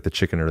ends, like the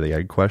chicken or the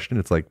egg question.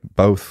 It's like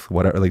both,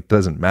 whatever, like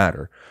doesn't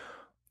matter.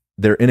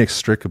 They're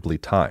inextricably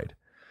tied.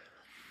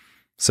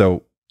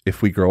 So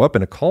if we grow up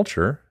in a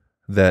culture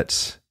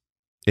that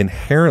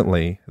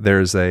inherently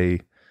there's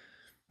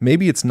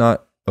maybe it's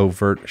not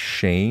overt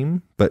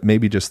shame, but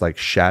maybe just like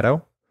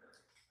shadow,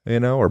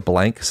 or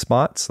blank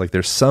spots. Like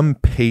there's some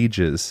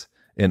pages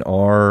in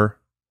our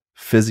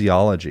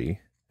physiology,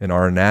 in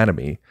our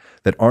anatomy,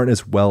 that aren't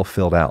as well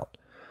filled out.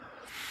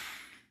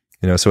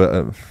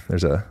 So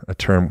there's a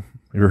term,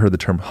 you ever heard the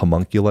term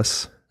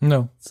homunculus?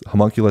 No.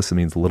 Homunculus, it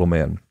means little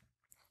man.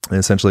 And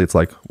essentially it's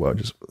like, well,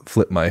 just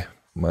flip my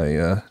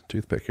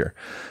toothpick here.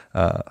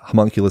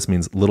 Homunculus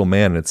means little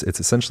man. And it's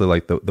essentially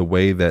like the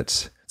way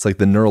that it's like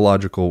the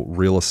neurological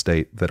real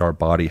estate that our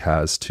body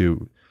has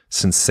to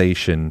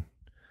sensation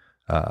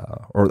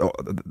or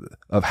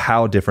of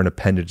how different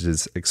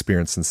appendages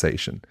experience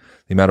sensation,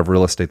 the amount of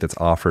real estate that's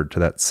offered to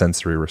that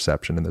sensory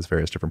reception in those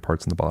various different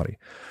parts in the body.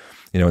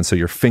 And so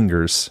your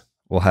fingers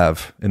will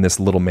have, in this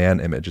little man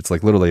image, it's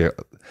like literally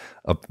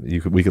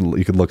you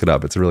could look it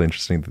up. It's a really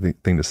interesting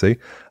thing to see.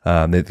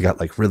 They've got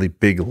like really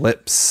big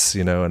lips,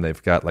 and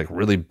they've got like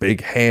really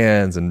big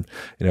hands and,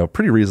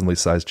 pretty reasonably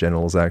sized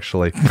genitals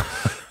actually. He's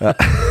got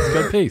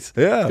a piece.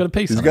 Yeah. He's got a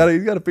piece. He's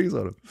got a piece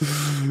on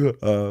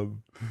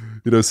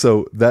him.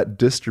 So that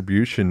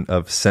distribution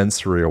of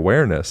sensory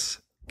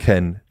awareness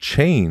can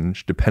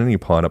change depending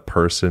upon a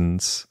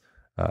person's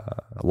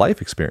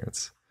life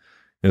experience.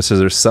 So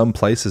there's some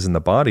places in the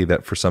body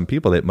that for some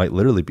people, it might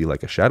literally be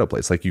like a shadow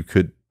place. Like you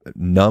could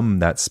numb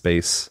that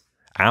space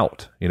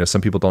out. Some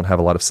people don't have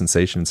a lot of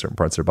sensation in certain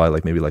parts of their body,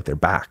 like maybe like their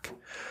back.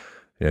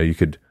 You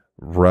could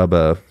rub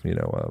a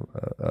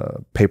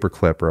paper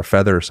clip or a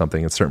feather or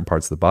something in certain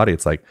parts of the body.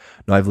 It's like,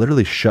 no, I've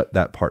literally shut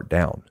that part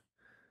down.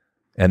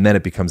 And then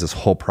it becomes this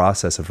whole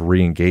process of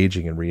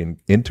re-engaging and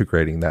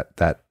reintegrating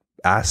that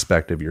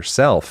aspect of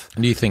yourself.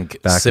 And do you think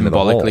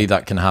symbolically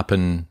that can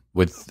happen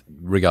with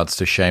regards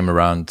to shame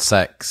around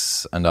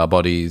sex and our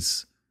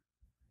bodies,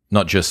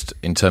 not just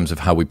in terms of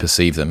how we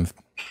perceive them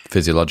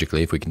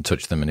physiologically, if we can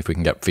touch them and if we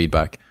can get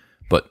feedback,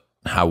 but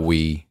how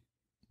we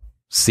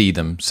see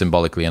them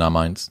symbolically in our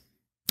minds?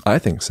 I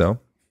think so.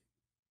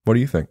 What do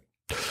you think?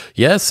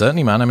 Yeah,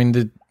 certainly, man. I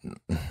mean,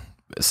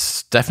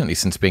 it's definitely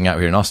since being out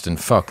here in Austin,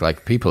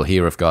 like people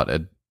here have got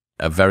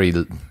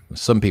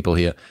some people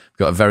here have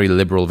got a very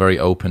liberal, very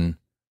open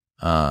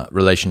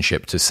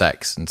relationship to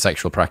sex and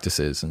sexual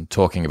practices and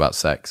talking about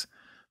sex.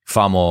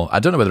 Far more, I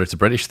don't know whether it's a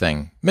British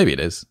thing, maybe it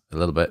is a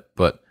little bit,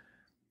 but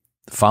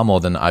far more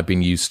than I've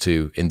been used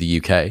to in the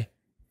UK.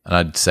 And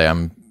I'd say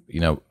I'm,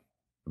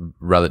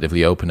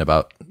 relatively open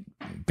about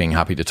being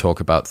happy to talk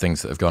about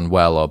things that have gone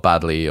well or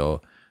badly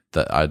or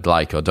that I'd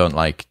like or don't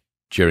like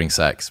during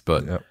sex.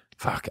 But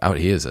fuck, out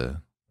here's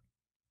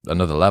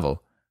another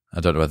level. I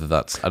don't know whether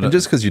that's... And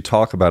just because you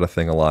talk about a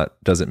thing a lot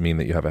doesn't mean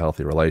that you have a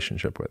healthy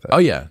relationship with it. Oh,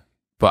 yeah.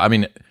 But I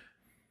mean,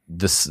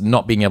 this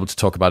not being able to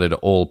talk about it at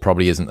all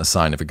probably isn't a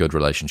sign of a good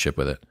relationship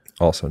with it.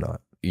 Also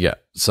not. Yeah.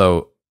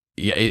 So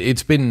yeah,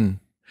 it's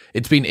been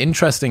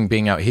interesting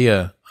being out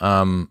here.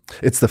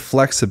 It's the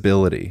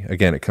flexibility.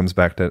 Again, it comes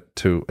back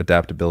to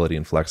adaptability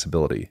and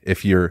flexibility.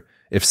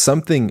 If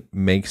something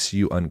makes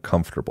you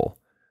uncomfortable,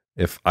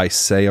 if I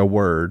say a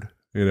word,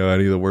 any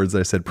of the words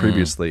I said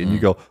previously, and you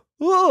go,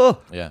 oh,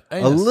 yeah,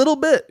 a little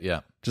bit,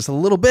 just a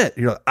little bit,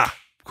 you're like,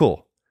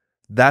 cool.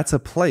 That's a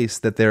place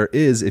that there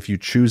is, if you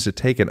choose to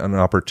take it, an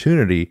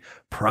opportunity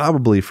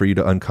probably for you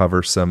to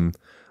uncover some,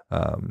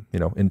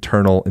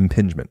 internal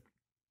impingement.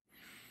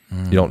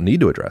 You don't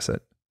need to address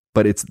it,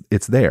 but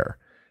it's there.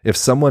 If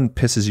someone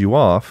pisses you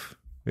off,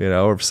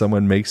 or if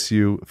someone makes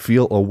you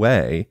feel a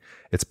way,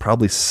 it's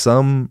probably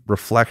some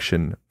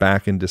reflection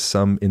back into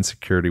some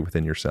insecurity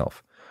within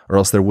yourself, or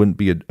else there wouldn't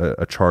be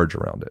a charge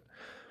around it.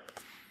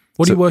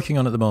 What are you working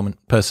on at the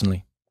moment,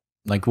 personally?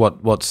 Like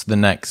what's the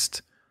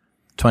next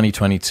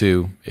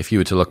 2022, if you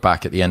were to look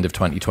back at the end of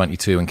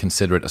 2022 and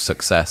consider it a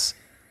success,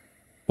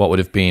 what would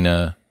have been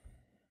a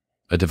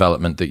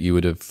development that you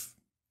would have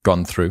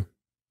gone through?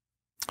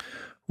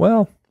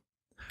 Well,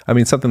 I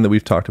mean, something that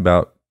we've talked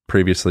about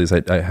previously is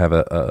I have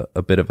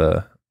a bit of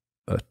a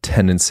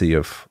tendency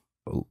of,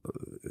 I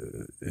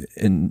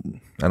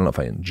don't know if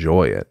I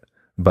enjoy it,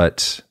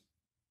 but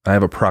I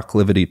have a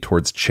proclivity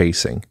towards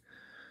chasing.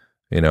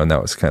 And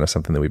that was kind of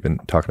something that we've been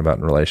talking about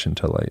in relation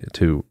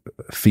to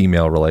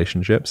female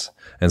relationships,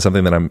 and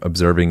something that I'm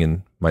observing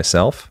in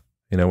myself.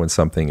 When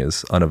something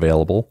is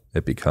unavailable,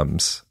 it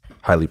becomes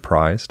highly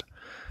prized.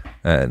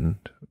 And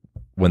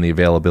when the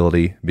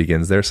availability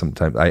begins there,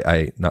 sometimes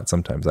I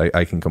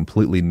can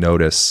completely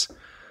notice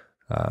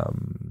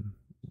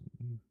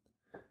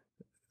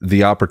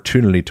the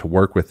opportunity to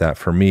work with that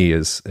for me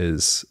is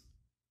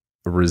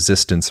a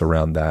resistance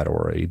around that,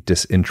 or a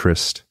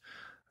disinterest,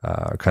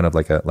 kind of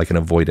like an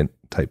avoidant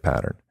type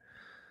pattern,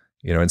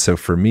 and so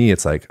for me,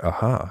 it's like,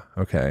 aha,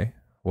 okay,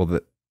 well,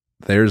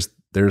 there's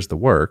the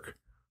work,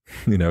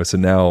 so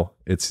now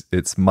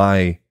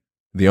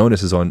the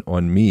onus is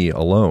on me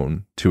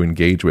alone to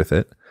engage with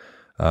it,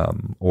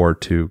 or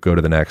to go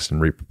to the next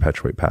and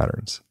re-perpetuate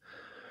patterns.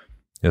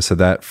 So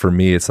that for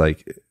me, it's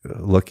like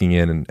looking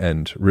in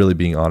and really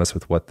being honest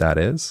with what that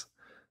is.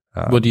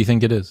 What do you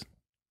think it is?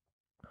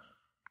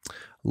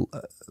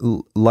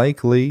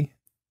 Likely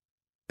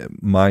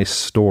my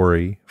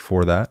story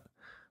for that,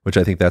 which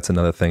I think that's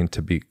another thing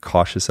to be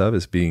cautious of,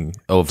 is being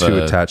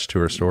too attached to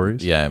our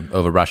stories. Yeah,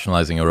 over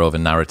rationalizing or over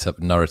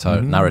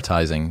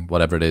narratizing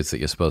whatever it is that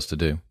you're supposed to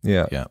do.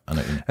 Yeah. I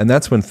know. And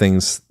that's when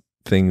things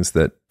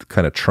that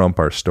kind of trump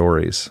our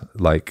stories,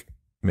 like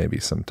maybe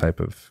some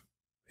type of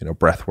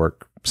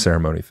breathwork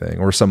ceremony thing,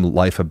 or some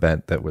life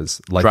event that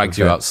was like dragged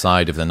you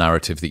outside of the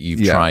narrative that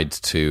you've tried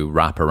to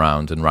wrap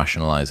around and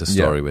rationalize a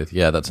story with.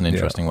 Yeah, that's an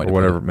interesting way to or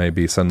whatever put it. it may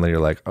be. Suddenly you're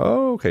like,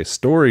 oh, okay,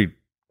 story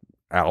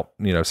out,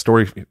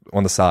 story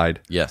on the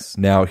side. Yes.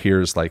 Now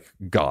here's like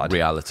God.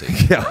 Reality.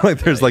 Yeah, like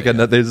there's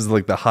there's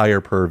like the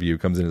higher purview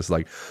comes in. It's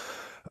like,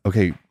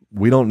 okay,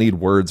 we don't need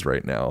words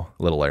right now,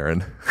 little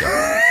Aaron.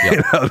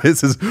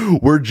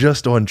 Yep. We're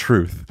just on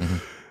truth.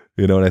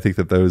 And I think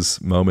that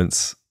those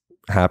moments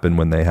happen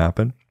when they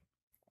happen.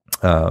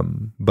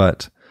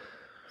 But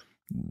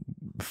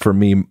for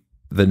me,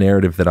 the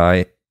narrative that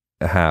I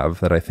have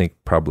that I think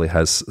probably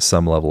has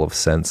some level of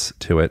sense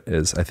to it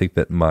is I think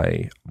that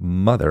my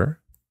mother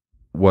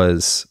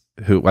was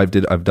who I've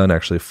done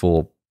actually a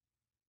full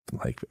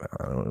like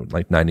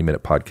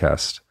 90-minute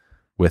podcast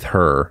with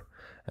her,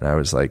 and I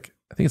was like,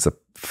 I think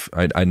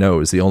I know it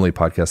was the only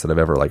podcast that I've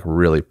ever like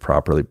really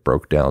properly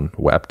broke down,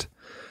 wept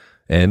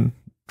in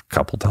a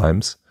couple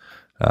times,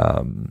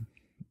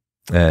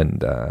 and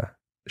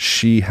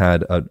she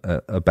had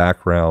a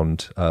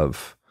background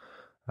of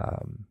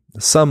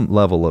some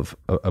level of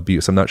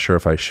abuse. I'm not sure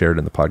if I shared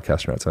in the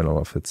podcast or not, so I don't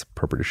know if it's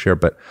appropriate to share,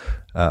 but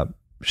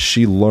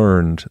she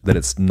learned that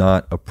it's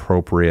not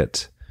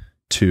appropriate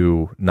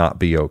to not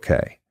be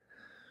okay.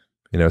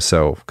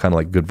 So kind of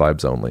like good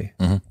vibes only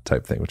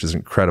type thing, which is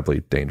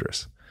incredibly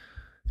dangerous,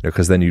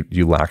 because then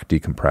you lack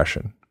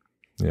decompression.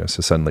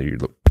 So suddenly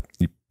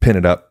you pin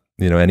it up,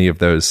 any of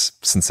those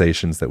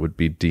sensations that would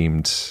be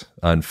deemed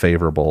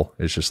unfavorable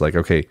is just like,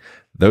 okay,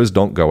 those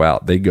don't go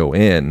out, they go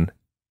in.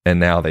 And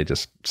now they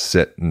just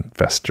sit and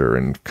fester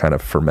and kind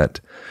of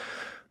ferment.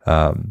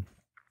 And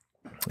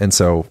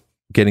so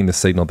getting the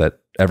signal that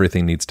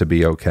everything needs to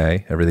be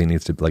okay, everything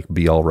needs to like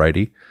be all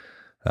righty.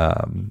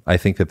 I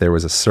think that there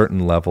was a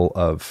certain level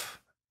of,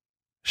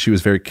 she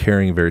was very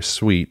caring, very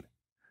sweet,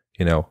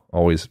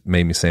 always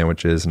made me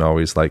sandwiches and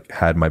always like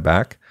had my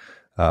back.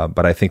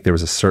 But I think there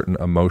was a certain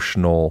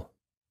emotional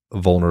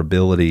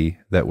vulnerability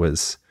that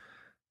was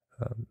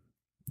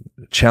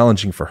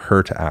challenging for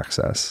her to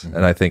access.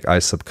 And I think I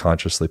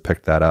subconsciously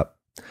picked that up.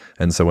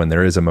 And so when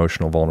there is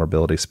emotional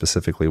vulnerability,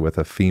 specifically with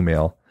a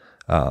female,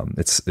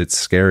 it's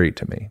scary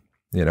to me,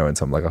 and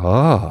so I'm like,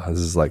 oh, this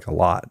is like a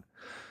lot,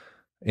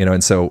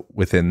 and so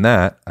within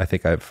that, I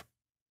think I've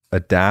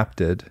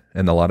adapted,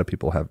 and a lot of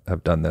people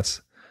have done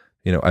this,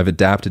 I've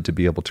adapted to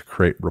be able to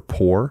create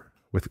rapport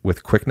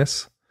with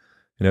quickness,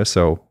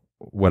 so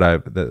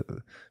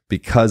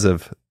because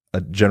of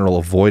a general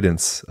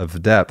avoidance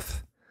of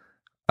depth,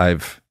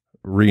 I've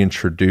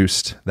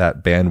reintroduced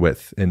that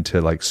bandwidth into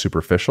like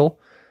superficial.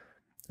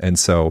 And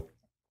so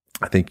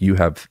I think you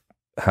have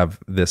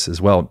this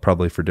as well,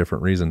 probably for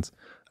different reasons,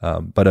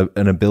 but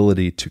an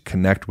ability to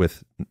connect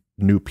with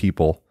new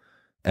people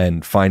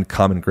and find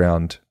common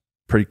ground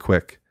pretty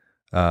quick.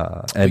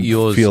 And but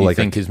yours, feel you like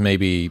think is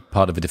maybe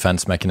part of a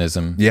defense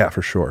mechanism. Yeah,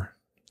 for sure.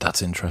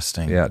 That's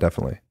interesting. Yeah,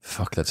 definitely.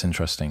 Fuck, that's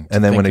interesting.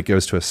 And then when it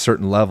goes to a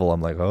certain level,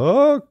 I'm like,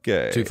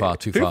 okay, too far.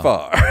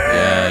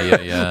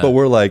 Yeah. But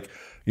we're like,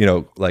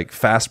 like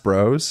fast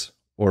bros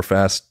or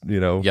fast,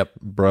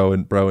 bro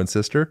and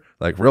sister,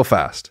 like real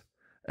fast.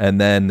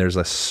 And then there's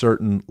a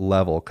certain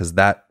level, because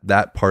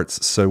that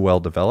part's so well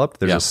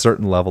developed. There's a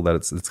certain level that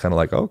it's kind of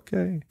like,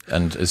 okay.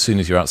 And as soon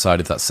as you're outside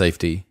of that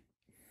safety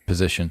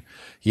position,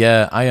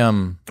 I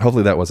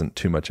hopefully that wasn't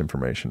too much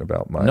information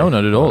about my. No,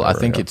 not at all. I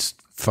think it's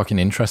fucking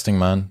interesting,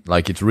 man.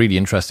 Like, it's really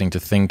interesting to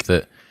think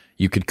that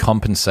you could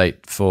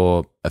compensate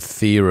for a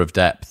fear of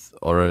depth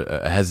or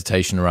a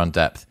hesitation around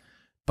depth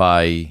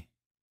by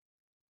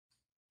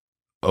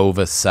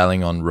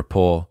overselling on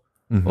rapport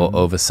or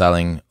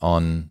overselling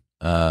on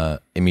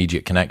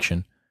immediate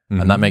connection.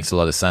 And that makes a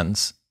lot of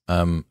sense.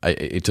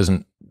 It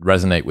doesn't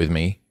resonate with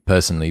me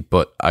personally,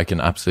 but I can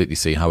absolutely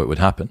see how it would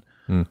happen.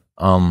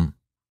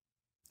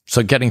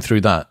 So getting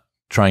through that,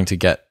 trying to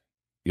get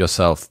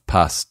yourself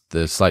past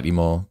the slightly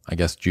more, I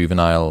guess,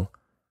 juvenile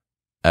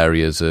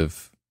areas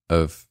of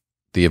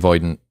the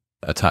avoidant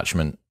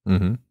attachment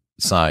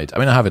side. I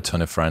mean, I have a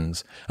ton of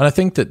friends, and I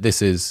think that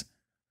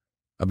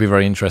I'd be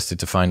very interested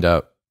to find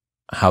out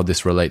how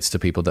this relates to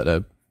people that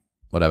are,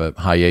 whatever,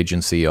 high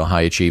agency or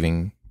high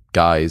achieving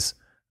guys.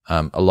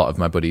 A lot of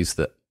my buddies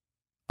that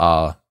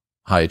are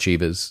high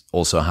achievers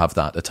also have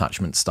that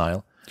attachment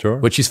style. Sure.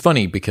 Which is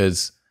funny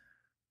because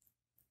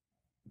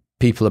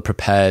people are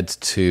prepared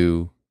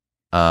to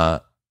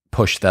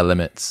push their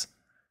limits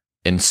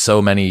in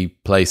so many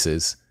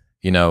places.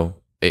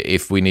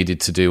 If we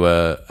needed to do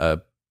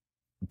a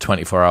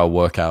 24-hour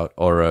workout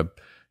or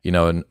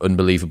an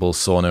unbelievable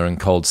sauna and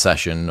cold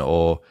session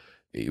or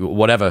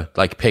whatever,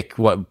 like pick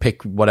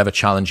whatever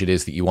challenge it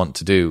is that you want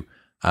to do.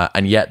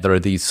 And yet there are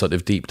these sort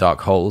of deep,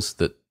 dark holes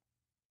that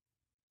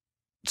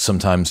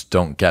sometimes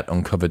don't get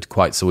uncovered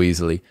quite so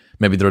easily.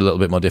 Maybe they're a little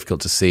bit more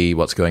difficult to see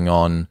what's going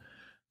on.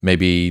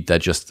 Maybe they're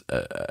just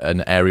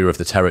an area of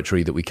the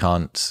territory that we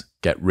can't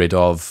get rid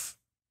of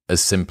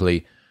as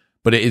simply.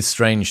 But it is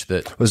strange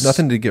that there's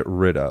nothing to get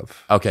rid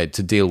of. Okay,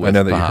 to deal with. I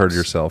know that perhaps. You heard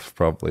yourself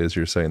probably as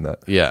you're saying that.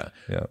 Yeah.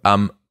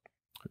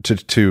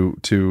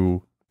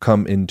 To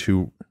come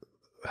into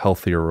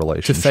healthier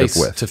relationship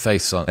to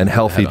face on, and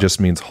healthy just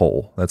means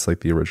whole. That's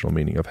like the original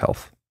meaning of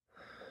health.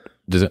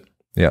 Does it?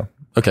 Yeah.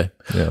 Okay.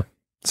 Yeah.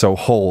 So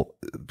whole,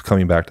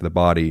 coming back to the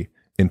body,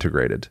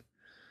 integrated.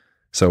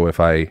 So if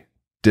I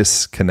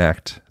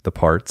disconnect the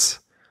parts,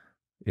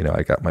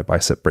 I got my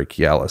bicep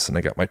brachialis and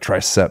I got my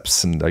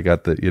triceps and I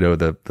got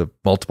the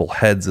multiple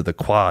heads of the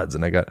quads,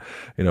 and I got,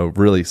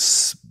 really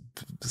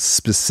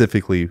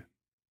specifically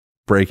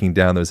breaking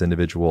down those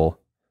individual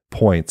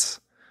points,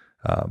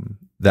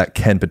 that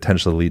can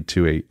potentially lead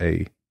to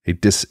a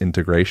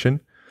disintegration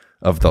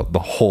of the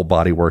whole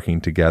body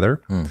working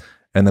together.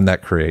 And then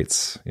that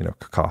creates,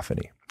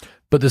 cacophony.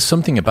 But there's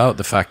something about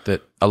the fact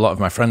that a lot of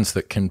my friends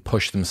that can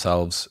push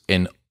themselves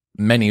in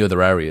many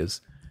other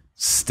areas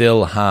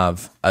still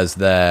have as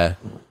their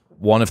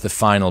one of the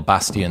final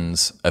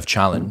bastions of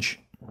challenge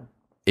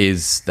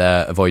is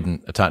their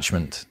avoidant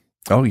attachment.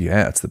 Oh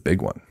yeah, it's the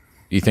big one.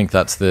 You think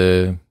that's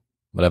the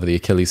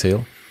Achilles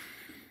heel?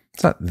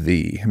 It's not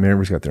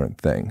everybody's got their own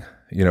thing,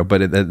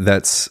 but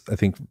that's, I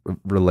think,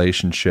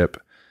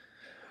 relationship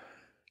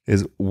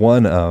is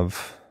one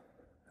of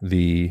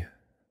the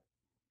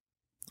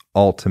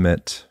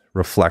ultimate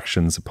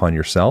reflections upon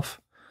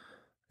yourself,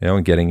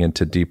 and getting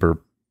into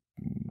deeper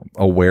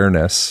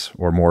awareness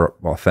or more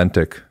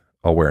authentic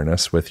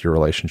awareness with your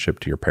relationship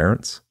to your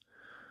parents.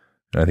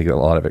 And I think a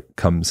lot of it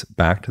comes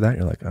back to that.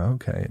 You're like, oh,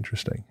 okay,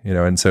 interesting.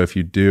 And so if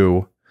you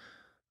do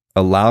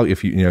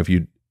if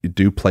you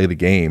do play the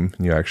game,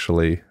 and you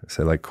actually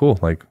say like, cool,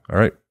 like, all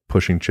right,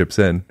 pushing chips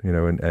in,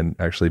 and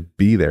actually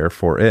be there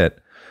for it.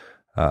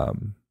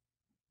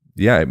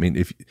 Yeah. I mean,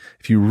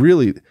 if you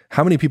really,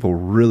 how many people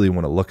really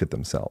want to look at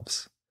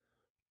themselves?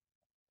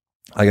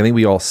 Like, I think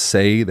we all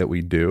say that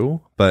we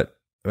do, but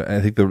I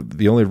think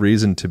the only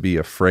reason to be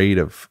afraid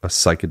of a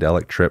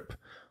psychedelic trip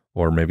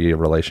or maybe a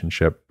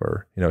relationship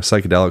or,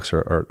 psychedelics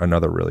are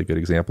another really good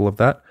example of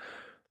that.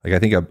 Like, I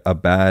think a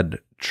bad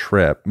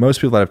trip,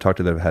 most people that I've talked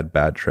to that have had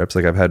bad trips,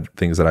 like I've had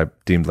things that I've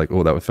deemed like,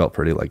 oh, that felt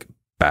pretty like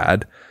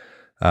bad.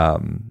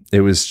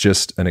 It was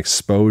just an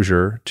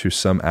exposure to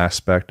some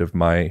aspect of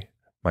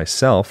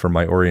myself or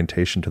my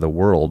orientation to the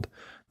world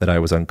that I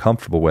was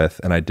uncomfortable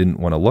with and I didn't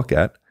want to look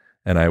at.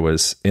 And I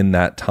was in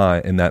that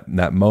time, in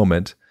that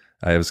moment,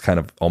 I was kind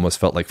of almost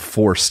felt like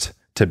forced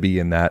to be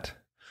in that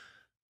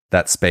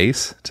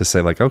space to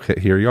say like, okay,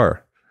 here you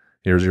are.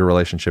 Here's your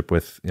relationship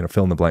with,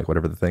 fill in the blank,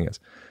 whatever the thing is.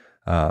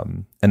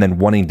 And then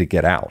wanting to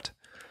get out.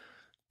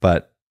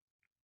 But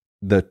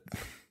the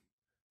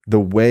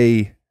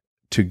way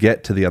to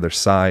get to the other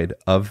side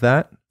of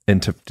that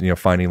and to,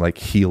 finding like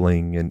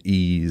healing and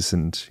ease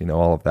and,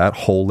 all of that,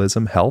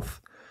 holism,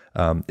 health,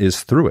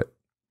 is through it.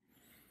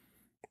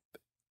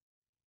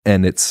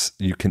 And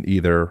you can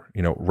either,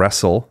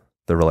 wrestle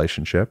the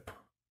relationship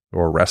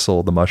or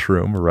wrestle the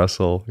mushroom or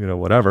wrestle,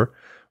 whatever,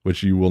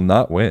 which you will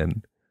not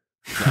win.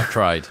 I've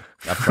tried.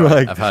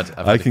 Like,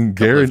 I can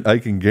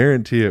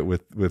guarantee it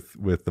with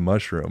the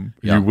mushroom.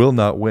 Yeah. You will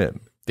not win.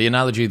 The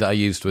analogy that I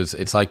used was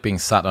it's like being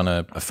sat on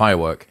a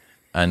firework,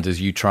 and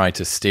as you try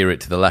to steer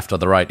it to the left or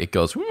the right, it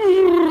goes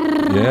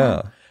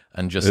yeah,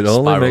 and just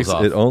spirals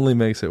off. It only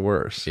makes it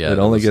worse. Yeah, it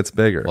only gets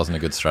bigger. Wasn't a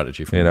good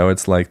strategy for me.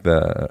 It's like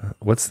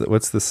what's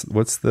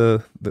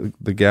the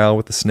gal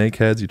with the snake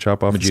heads? You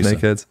chop off Medusa. the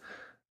snake heads.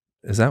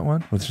 Is that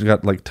one? She's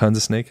got like tons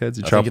of snake heads.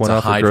 You chop one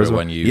off. Hydra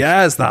when you.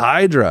 Yeah, it's the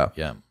Hydra.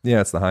 Yeah,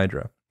 it's the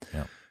Hydra.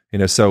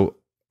 Yeah. So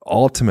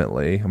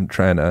ultimately, I'm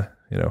trying to,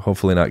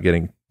 hopefully not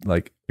getting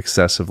like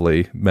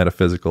excessively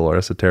metaphysical or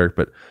esoteric,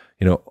 but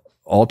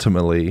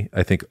ultimately,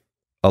 I think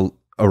a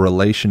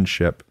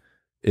relationship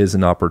is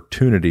an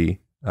opportunity.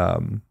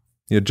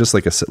 Just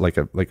like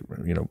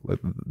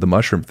the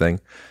mushroom thing.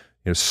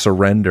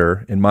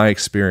 Surrender. In my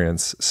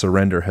experience,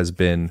 surrender has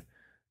been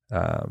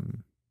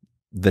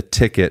the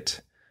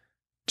ticket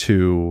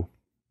to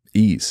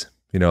ease,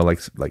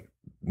 like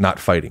not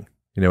fighting,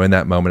 in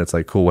that moment, it's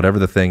like, cool, whatever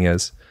the thing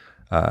is,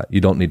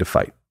 you don't need to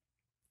fight.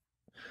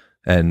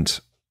 And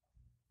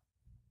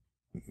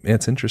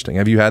it's interesting.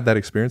 Have you had that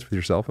experience with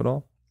yourself at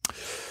all?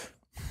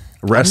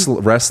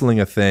 Wrestling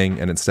a thing,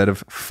 and instead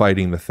of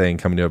fighting the thing,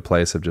 coming to a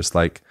place of just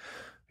like,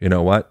 you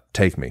know what,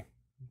 take me.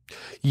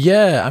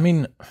 Yeah. I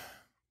mean,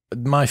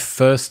 my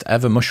first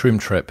ever mushroom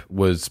trip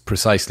was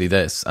precisely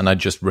this, and I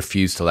just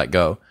refused to let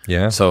go.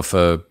 Yeah. So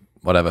for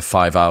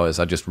 5 hours,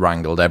 I just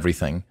wrangled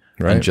everything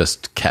and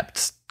just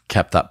kept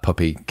that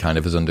puppy kind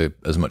of under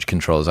as much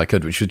control as I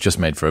could, which was just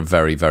made for a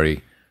very,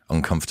 very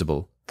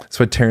uncomfortable. That's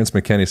what Terrence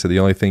McKinney said. The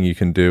only thing you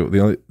can do, the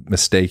only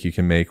mistake you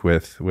can make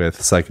with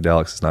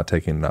psychedelics is not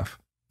taking enough.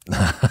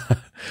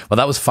 Well,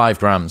 that was 5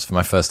 grams for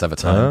my first ever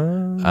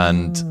time.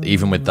 And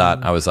even with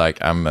that, I was like,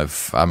 I'm a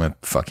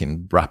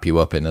fucking wrap you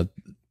up in a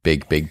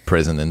big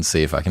prison and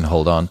see if I can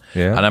hold on.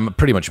 Yeah. And I'm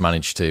pretty much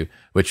managed to,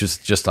 which was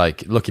just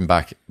like looking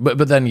back,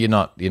 but then you're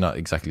not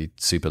exactly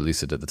super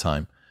lucid at the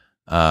time.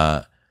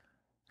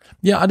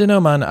 Yeah, I don't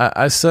know, man.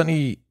 I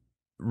certainly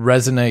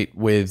resonate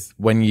with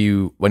when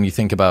you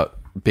think about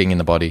being in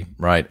the body,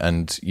 right?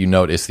 And you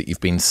notice that you've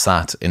been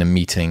sat in a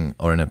meeting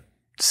or in a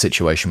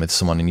situation with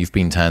someone and you've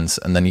been tense,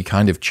 and then you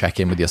kind of check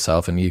in with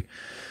yourself and you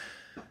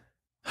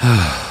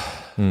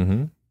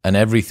mm-hmm. and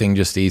everything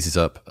just eases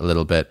up a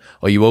little bit,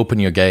 or you open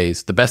your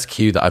gaze. The best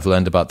cue that I've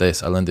learned about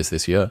this, I learned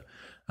this year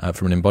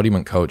from an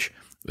embodiment coach,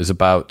 was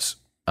about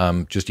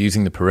just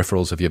using the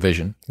peripherals of your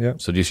vision. Yeah.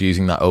 So just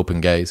using that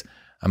open gaze.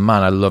 And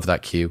man, I love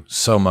that cue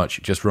so much.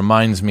 It just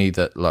reminds me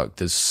that, look,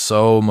 there's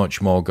so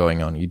much more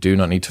going on. You do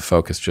not need to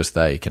focus just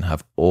there. You can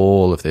have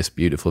all of this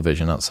beautiful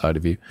vision outside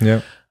of you.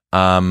 Yeah.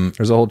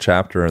 There's a whole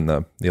chapter in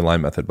the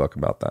Align Method book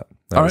about that.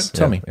 All right,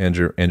 tell me.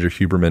 Andrew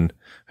Huberman,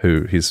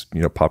 who he's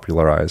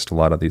popularized a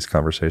lot of these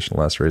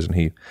conversational essays, and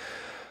he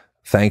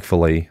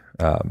thankfully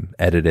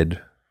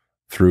edited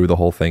through the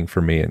whole thing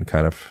for me and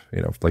kind of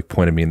like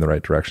pointed me in the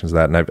right directions of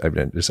that.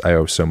 And I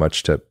owe so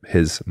much to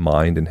his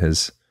mind and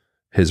his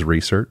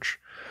research.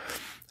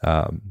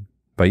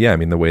 But yeah, I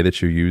mean, the way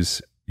that you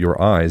use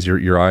your eyes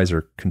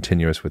are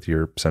continuous with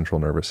your central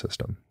nervous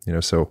system.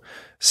 So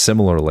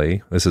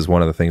similarly, this is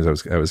one of the things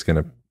I was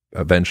going to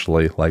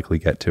eventually likely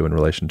get to in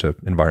relation to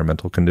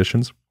environmental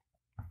conditions.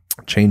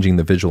 Changing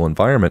the visual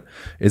environment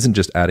isn't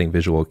just adding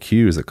visual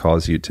cues that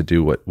cause you to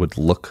do what would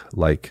look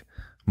like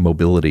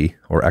mobility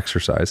or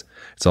exercise.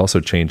 It's also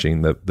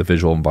changing the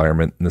visual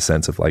environment in the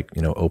sense of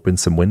open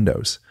some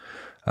windows.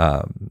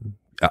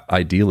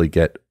 Ideally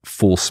get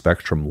full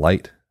spectrum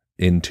light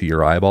into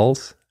your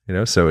eyeballs,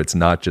 so it's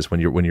not just when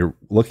you're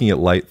looking at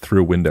light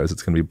through windows,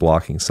 it's going to be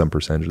blocking some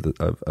percentage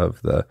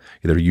of the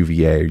either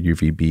UVA or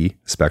UVB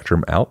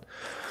spectrum out.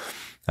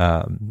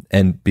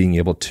 And being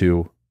able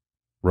to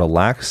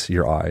relax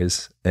your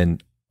eyes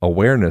and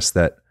awareness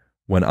that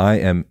when I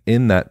am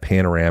in that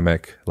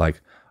panoramic,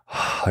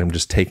 I'm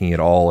just taking it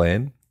all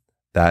in,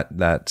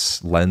 that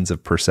lens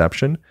of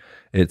perception,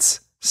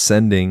 it's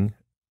sending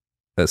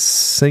a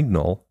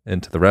signal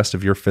into the rest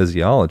of your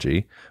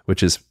physiology,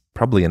 which is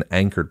probably an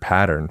anchored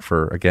pattern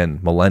for, again,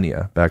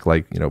 millennia, back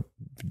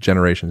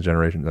generations,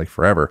 like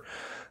forever,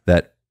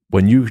 that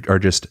when you are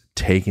just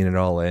taking it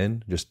all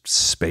in, just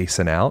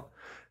spacing out,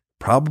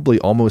 probably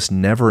almost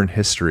never in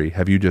history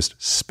have you just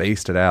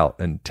spaced it out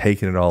and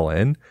taken it all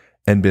in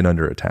and been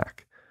under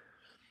attack,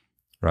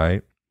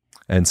 right?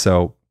 And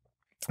so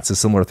it's a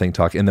similar thing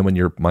and then when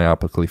you're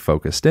myopically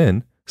focused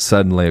in,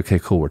 suddenly, okay,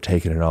 cool, we're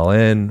taking it all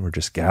in. We're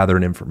just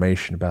gathering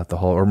information about the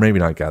whole, or maybe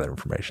not gathering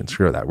information,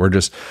 screw that. We're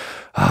just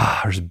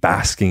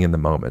basking in the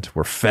moment.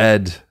 We're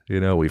fed,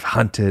 we've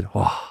hunted.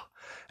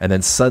 And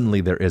then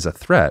suddenly there is a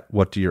threat.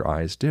 What do your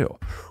eyes do?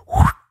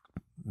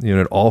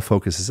 It all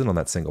focuses in on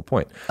that single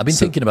point. I've been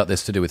thinking about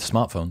this to do with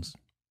smartphones.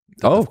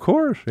 Oh, of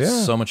course, yeah.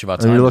 So much of our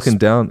time. And you're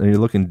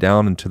looking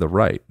down and to the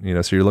right.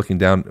 So you're looking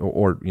down,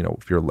 or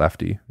if you're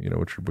lefty,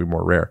 which would be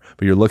more rare,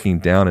 but you're looking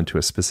down into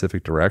a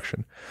specific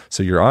direction.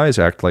 So your eyes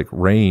act like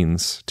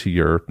reins to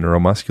your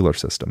neuromuscular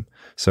system.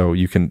 So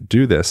you can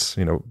do this.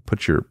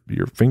 Put your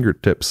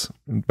fingertips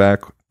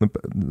back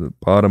the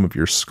bottom of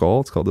your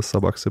skull. It's called the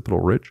suboccipital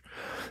ridge,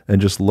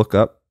 and just look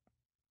up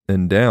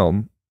and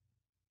down,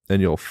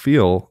 and you'll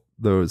feel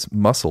those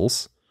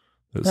muscles.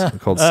 Those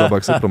called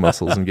suboccipital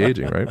muscles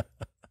engaging, right?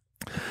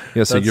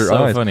 Yeah, so That's your so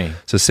eyes. Funny.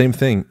 So same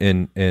thing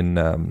in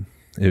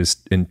it was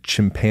in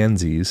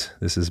chimpanzees.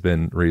 This has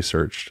been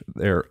researched.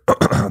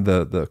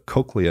 The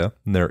cochlea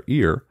in their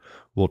ear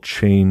will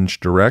change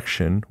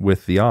direction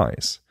with the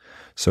eyes.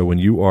 So when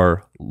you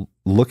are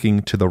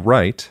looking to the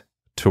right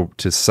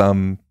to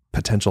some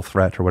potential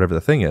threat or whatever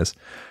the thing is,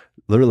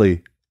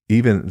 literally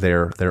even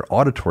their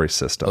auditory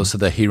system. Oh, so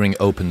their hearing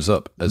opens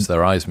up as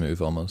their eyes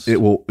move almost. It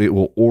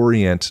will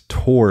orient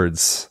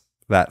towards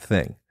that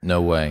thing.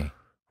 No way.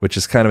 Which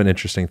is kind of an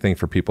interesting thing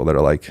for people that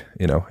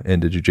are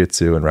into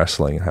jiu-jitsu and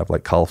wrestling and have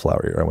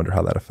cauliflower ear. I wonder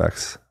how that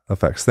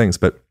affects things.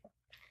 But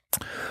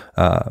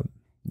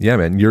yeah,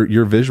 man,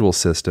 your visual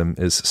system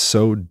is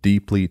so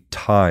deeply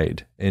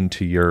tied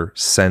into your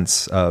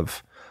sense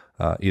of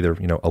either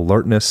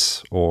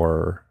alertness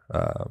or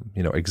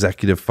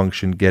executive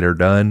function, get her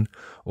done,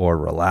 or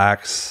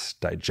relax,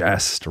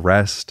 digest,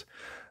 rest.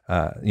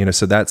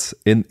 So that's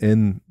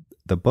in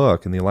the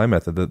book, in the Align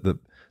Method. The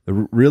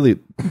really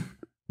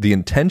the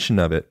intention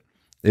of it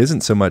isn't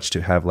so much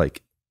to have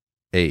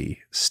a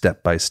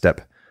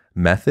step-by-step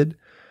method.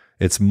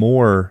 It's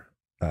more,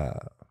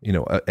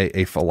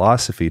 a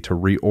philosophy to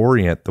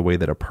reorient the way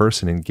that a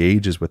person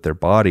engages with their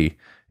body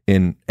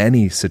in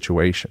any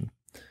situation.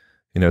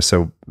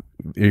 So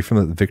are you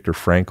familiar with Viktor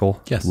Frankl?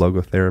 Yes.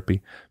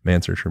 Logotherapy,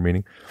 man search for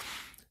meaning.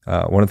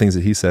 One of the things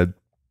that he said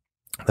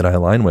that I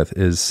align with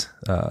is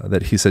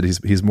that he said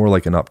he's more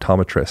like an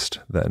optometrist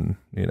than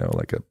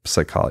like a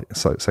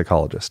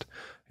psychologist.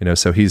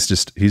 So he's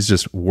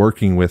just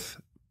working with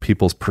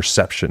people's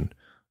perception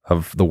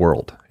of the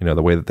world.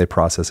 The way that they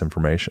process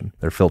information,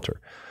 their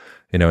filter.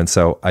 And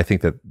so I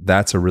think that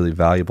that's a really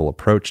valuable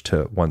approach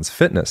to one's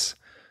fitness.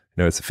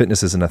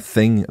 Fitness isn't a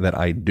thing that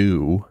I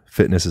do.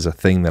 Fitness is a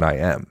thing that I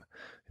am.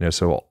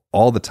 So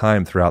all the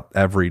time throughout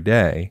every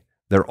day,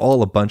 they're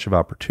all a bunch of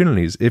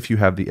opportunities if you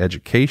have the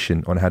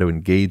education on how to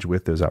engage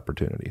with those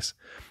opportunities.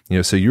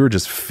 So you're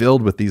just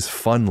filled with these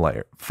fun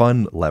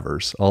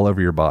levers all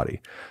over your body.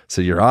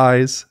 So your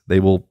eyes, they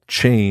will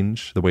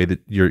change the way that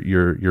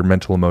your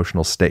mental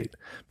emotional state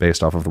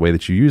based off of the way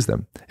that you use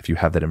them. If you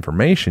have that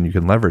information, you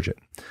can leverage it.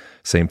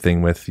 Same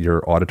thing with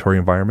your auditory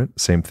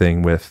environment. Same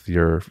thing with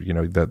your,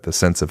 the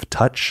sense of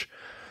touch.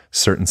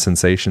 certain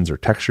sensations or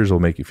textures will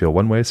make you feel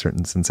one way,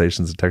 certain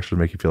sensations and textures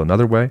make you feel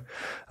another way.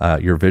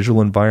 Your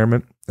visual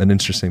environment, an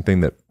interesting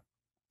thing that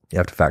you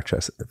have to fact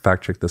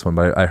check this one,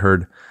 but I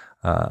heard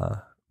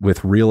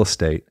with real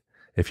estate,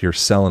 if you're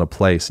selling a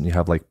place and you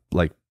have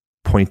like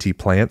pointy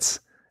plants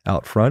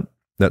out front,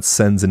 that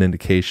sends an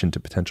indication to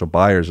potential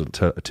buyers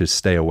to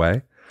stay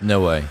away.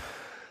 No way.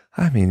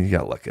 I mean, you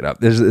gotta look it up.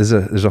 There's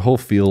a whole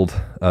field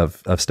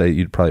of study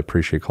you'd probably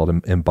appreciate called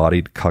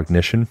embodied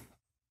cognition.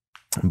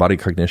 Embodied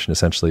cognition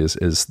essentially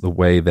is the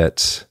way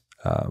that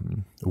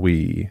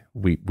we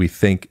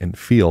think and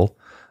feel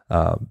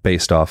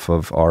based off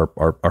of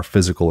our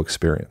physical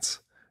experience.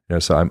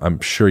 So I'm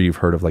sure you've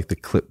heard of like the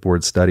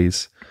clipboard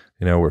studies.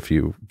 Where if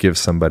you give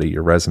somebody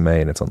your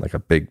resume and it's on like a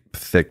big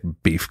thick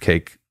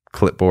beefcake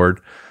clipboard,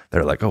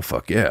 they're like, oh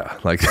fuck yeah,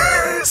 like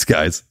this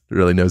guy's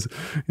really knows.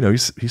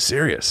 He's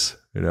serious.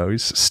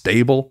 He's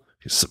stable.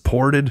 He's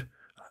supported.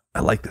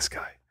 I like this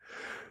guy.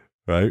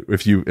 Right.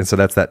 And so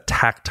that's that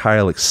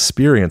tactile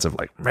experience of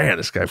like, man,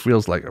 this guy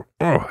feels like,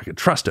 I can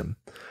trust him.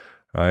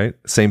 Right.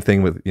 Same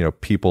thing with,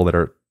 people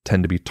that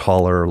tend to be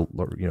taller, or,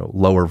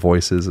 lower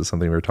voices is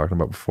something we were talking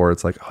about before.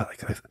 It's like,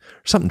 there's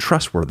something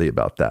trustworthy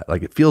about that.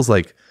 Like it feels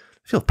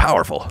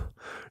powerful.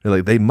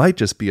 Like they might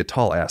just be a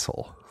tall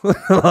asshole.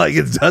 Like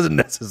it doesn't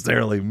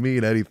necessarily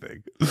mean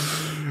anything,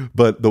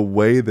 but the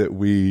way that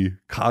we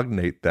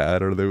cognate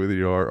that,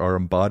 or our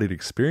embodied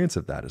experience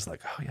of that is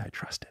like, oh yeah, I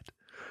trust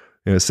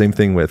it. Same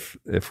thing with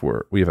if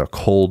we have a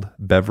cold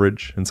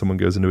beverage and someone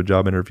goes into a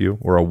job interview,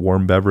 or a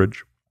warm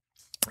beverage.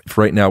 If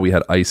right now we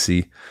had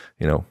icy,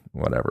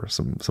 whatever,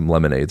 some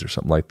lemonades or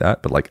something like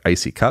that, but like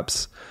icy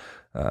cups,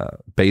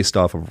 based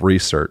off of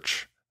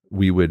research,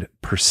 we would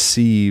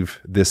perceive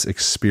this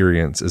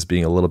experience as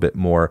being a little bit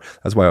more.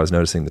 That's why I was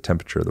noticing the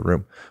temperature of the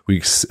room.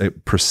 We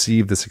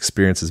perceive this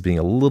experience as being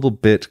a little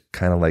bit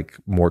kind of like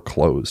more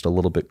closed, a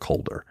little bit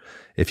colder.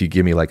 If you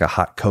give me like a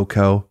hot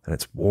cocoa and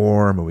it's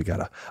warm and we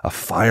got a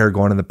fire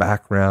going in the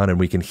background and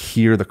we can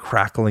hear the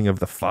crackling of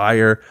the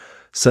fire,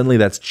 suddenly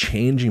that's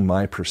changing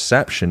my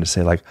perception to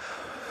say like,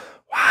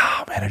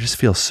 wow, man, I just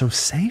feel so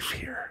safe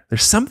here.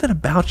 There's something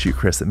about you,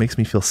 Chris, that makes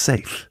me feel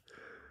safe.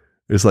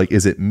 It's like,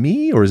 is it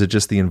me or is it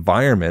just the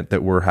environment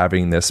that we're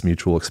having this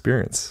mutual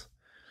experience?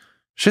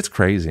 Shit's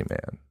crazy,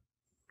 man.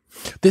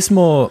 This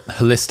more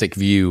holistic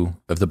view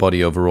of the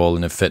body overall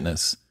and of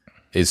fitness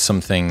is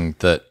something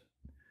that,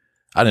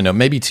 I don't know,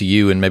 maybe to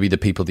you and maybe the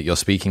people that you're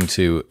speaking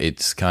to,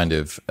 it's kind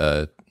of,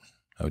 how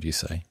would you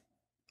say,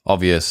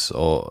 obvious,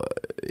 or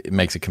it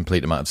makes a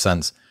complete amount of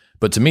sense.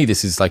 But to me,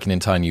 this is like an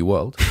entire new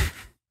world.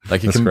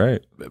 Like that's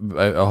great.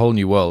 A whole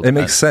new world. It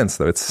makes sense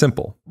though. It's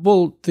simple.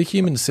 Well, the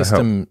human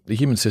system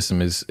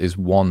is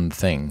one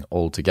thing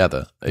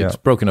altogether. It's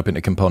broken up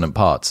into component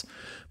parts,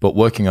 but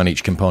working on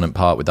each component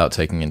part without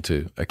taking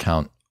into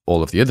account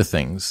all of the other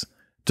things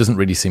doesn't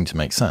really seem to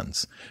make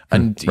sense.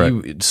 And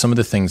some of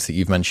the things that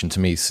you've mentioned to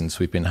me since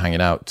we've been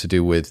hanging out to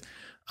do with,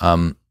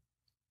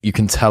 you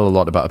can tell a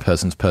lot about a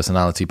person's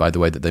personality by the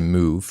way that they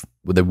move,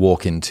 when they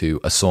walk into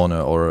a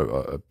sauna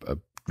or a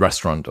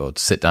restaurant, or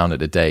sit down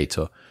at a date,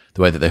 or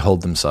the way that they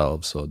hold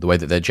themselves, or the way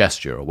that they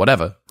gesture, or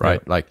whatever,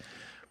 right? Like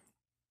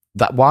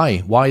that.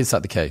 Why is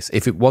that the case?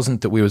 If it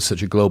wasn't that we were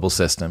such a global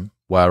system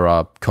where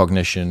our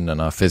cognition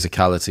and our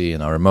physicality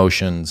and our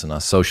emotions and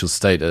our social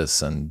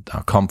status and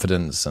our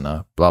confidence and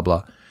our blah,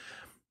 blah,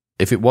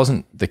 if it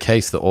wasn't the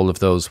case that all of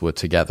those were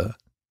together,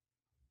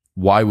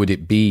 why would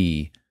it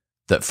be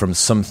that from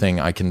something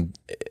I can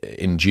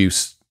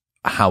induce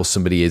how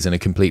somebody is in a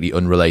completely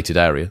unrelated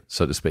area,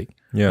 so to speak?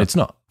 Yeah. It's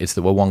not. It's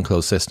that we're one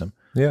closed system.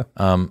 Yeah.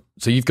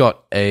 So you've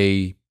got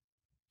a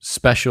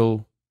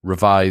special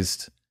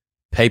revised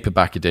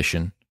paperback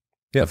edition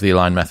of the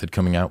Align Method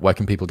coming out. Where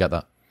can people get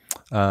that?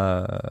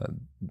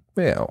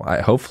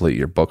 Hopefully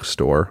your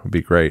bookstore would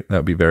be great. That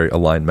would be very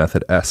Align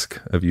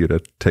Method-esque of you to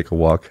take a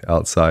walk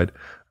outside.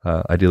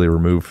 Ideally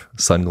remove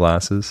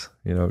sunglasses,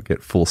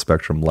 get full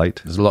spectrum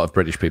light. There's a lot of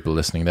British people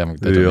listening. They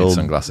don't need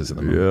sunglasses at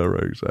the moment. Yeah,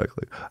 right,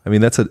 exactly. I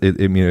mean,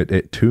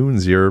 it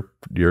tunes your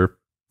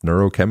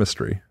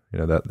neurochemistry.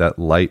 That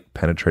light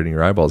penetrating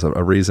your eyeballs.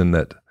 A reason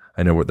that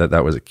I know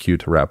that was a cue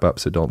to wrap up.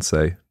 So don't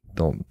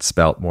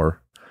spout more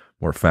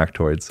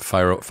factoids.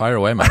 Fire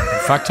away, man.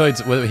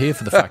 Factoids. We're here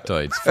for the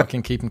factoids.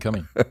 Fucking keep them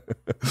coming.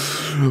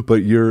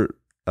 But you're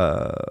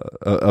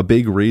a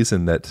big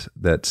reason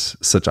that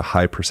such a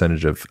high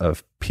percentage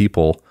of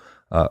people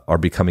are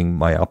becoming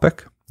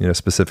myopic.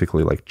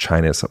 Specifically like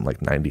China, something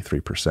like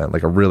 93%.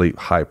 Like a really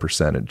high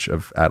percentage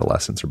of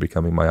adolescents are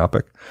becoming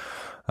myopic.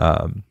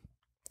 Same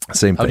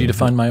thing. How do you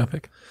define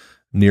myopic?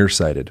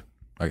 Nearsighted.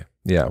 Okay.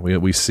 Yeah,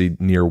 we see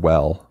near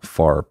well,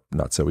 far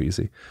not so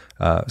easy.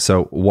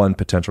 So one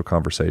potential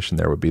conversation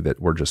there would be that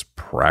we're just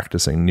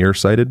practicing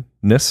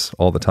nearsightedness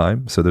all the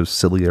time. So those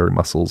ciliary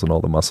muscles and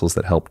all the muscles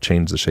that help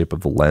change the shape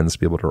of the lens to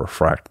be able to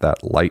refract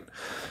that light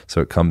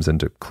so it comes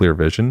into clear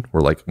vision.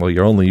 We're like, well,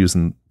 you're only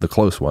using the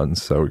close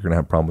ones, so you're going to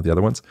have a problem with the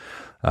other ones.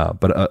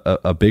 But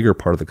a bigger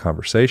part of the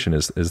conversation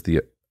is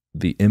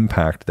the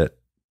impact that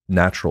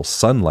natural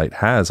sunlight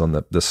has on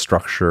the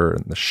structure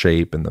and the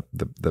shape and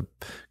the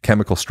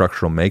chemical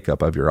structural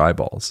makeup of your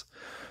eyeballs.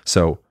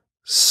 So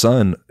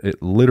sun,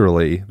 it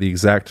literally, the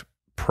exact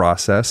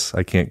process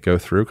I can't go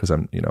through because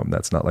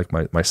that's not like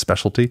my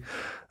specialty.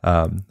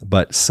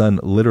 But sun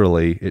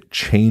literally, it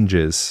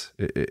changes,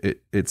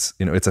 it's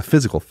a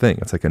physical thing.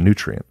 It's like a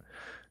nutrient,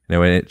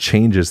 and it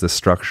changes the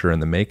structure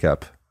and the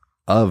makeup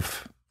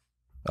of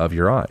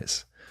your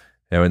eyes.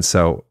 And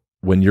so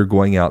when you're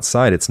going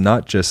outside, it's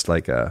not just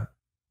like a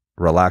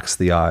relax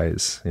the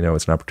eyes,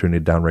 it's an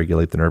opportunity to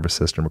downregulate the nervous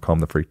system or calm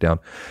the freak down.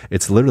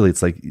 It's literally,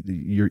 it's like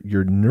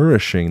you're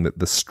nourishing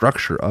the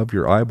structure of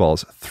your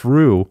eyeballs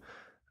through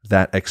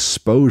that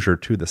exposure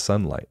to the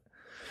sunlight.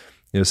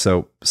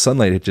 So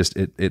sunlight,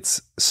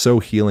 it's so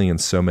healing in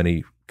so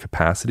many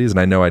capacities. And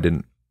I know I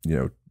didn't,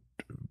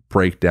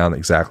 break down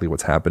exactly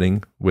what's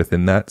happening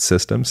within that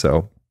system.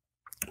 So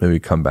maybe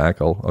come back,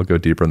 I'll go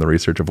deeper in the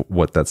research of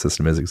what that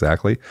system is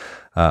exactly.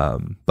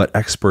 But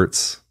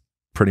experts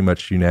pretty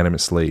much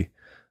unanimously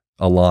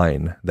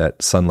align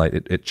that sunlight,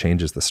 it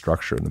changes the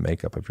structure and the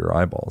makeup of your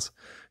eyeballs.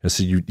 And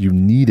so you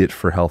need it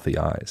for healthy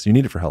eyes. You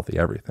need it for healthy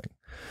everything.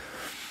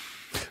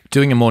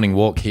 Doing a morning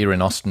walk here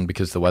in Austin,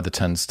 because the weather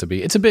tends to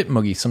be, it's a bit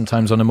muggy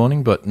sometimes on a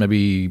morning, but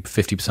maybe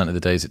 50% of the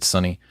days it's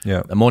sunny.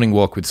 Yeah. A morning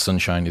walk with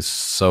sunshine is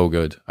so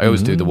good. I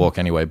always do the walk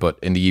anyway, but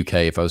in the UK,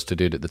 if I was to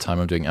do it at the time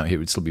I'm doing it out here, it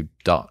would still be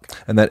dark.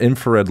 And that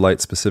infrared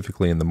light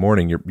specifically in the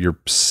morning, you're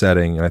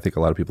setting, and I think a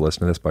lot of people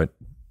listen to this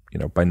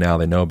by now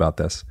they know about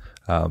this,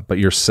 but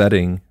you're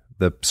setting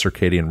the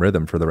circadian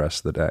rhythm for the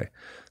rest of the day.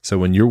 So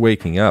when you're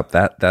waking up,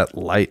 that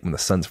light, when the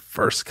sun's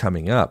first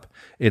coming up,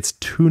 it's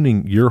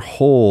tuning your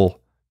whole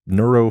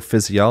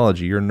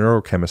neurophysiology, your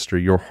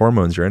neurochemistry, your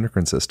hormones, your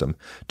endocrine system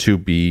to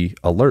be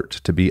alert,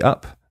 to be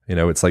up.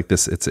 It's like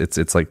this. It's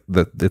like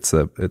it's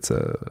a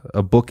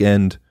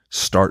bookend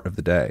start of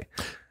the day.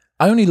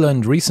 I only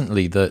learned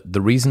recently that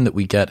the reason that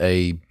we get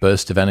a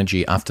burst of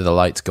energy after the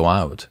lights go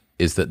out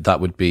is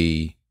that would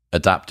be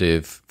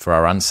adaptive for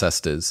our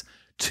ancestors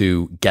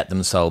to get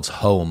themselves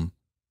home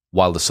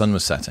while the sun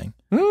was setting.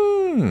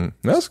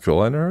 That's cool.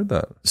 I never heard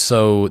that.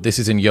 So this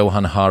is in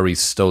Johann Hari's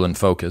Stolen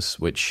Focus,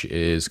 which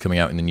is coming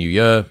out in the new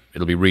year.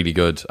 It'll be really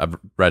good. I've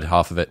read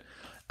half of it.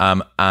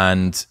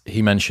 And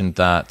he mentioned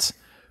that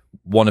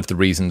one of the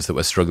reasons that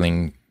we're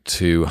struggling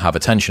to have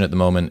attention at the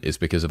moment is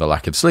because of a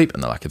lack of sleep.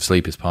 And the lack of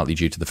sleep is partly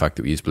due to the fact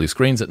that we use blue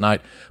screens at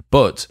night.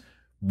 But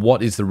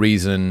what is the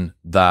reason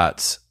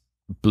that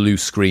blue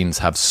screens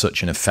have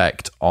such an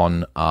effect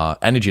on our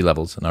energy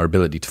levels and our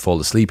ability to fall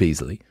asleep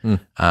easily?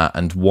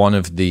 And one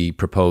of the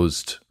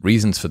proposed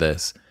reasons for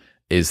this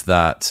is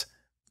that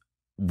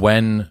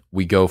when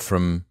we go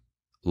from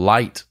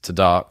light to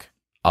dark,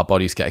 our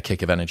bodies get a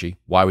kick of energy.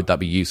 Why would that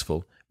be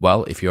useful?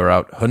 Well, if you're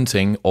out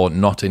hunting or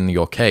not in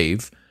your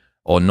cave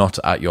or not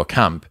at your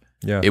camp,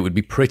 it would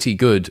be pretty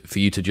good for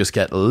you to just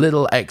get a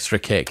little extra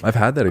kick. I've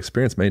had that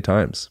experience many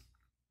times,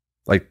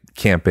 like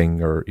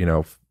camping or,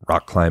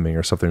 rock climbing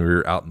or something where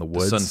you're out in the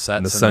woods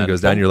and the sun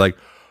goes down. You're like,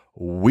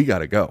 we got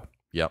to go.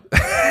 Yep.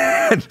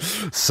 And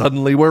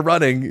suddenly we're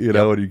running,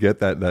 and you get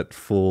that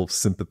full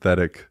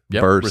sympathetic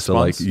burst.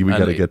 Response. So like, we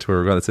got to get to where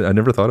we're going. I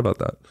never thought about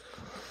that.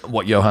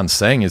 What Johann's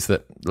saying is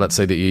that, let's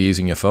say that you're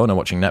using your phone and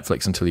watching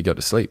Netflix until you go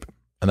to sleep.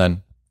 And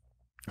then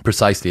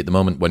precisely at the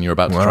moment when you're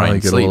about to try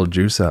and get sleep. a little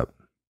juice up.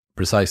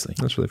 Precisely.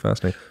 That's really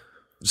fascinating.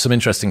 Some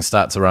interesting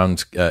stats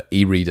around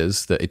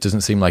e-readers, that it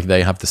doesn't seem like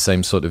they have the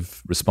same sort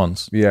of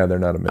response. Yeah, they're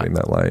not emitting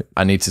that light.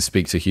 I need to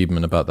speak to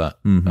Huberman about that.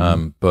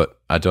 But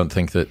I don't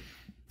think that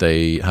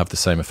they have the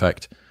same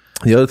effect.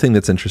 The other thing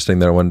that's interesting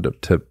that I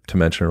wanted to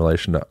mention in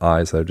relation to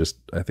eyes, I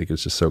think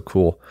is just so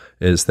cool,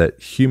 is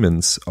that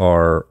humans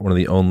are one of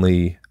the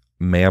only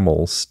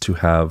mammals to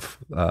have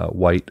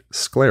white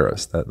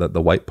scleras,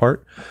 the white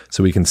part,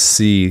 so we can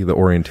see the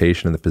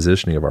orientation and the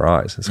positioning of our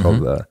eyes. It's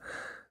called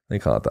they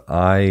call it the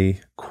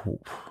eye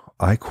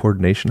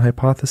coordination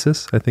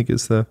hypothesis, I think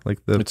is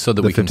it's so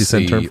that we can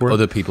see,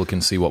 other people can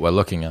see what we're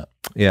looking at.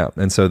 Yeah,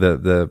 and so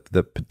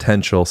the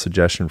potential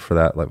suggestion for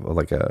that,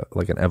 like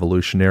an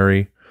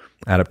evolutionary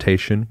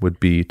adaptation, would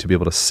be to be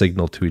able to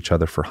signal to each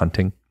other for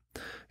hunting.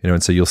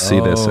 And so you'll see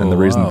this, and the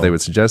reason that they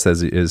would suggest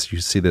that is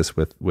you see this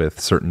with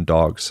certain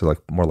dogs, so like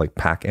more like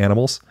pack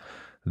animals.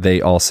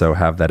 They also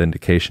have that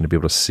indication to be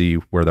able to see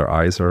where their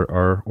eyes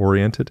are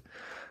oriented,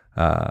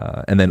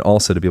 and then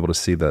also to be able to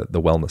see the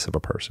wellness of a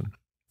person.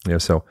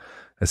 So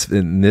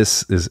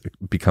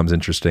becomes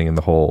interesting in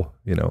the whole,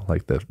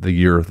 like the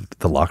year of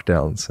the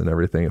lockdowns and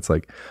everything. It's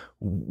like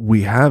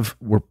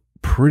we're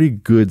pretty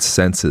good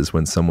senses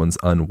when someone's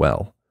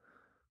unwell,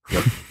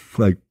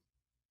 like.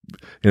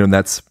 And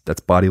that's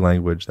body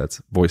language,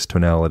 that's voice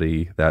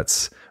tonality,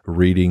 that's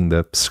reading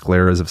the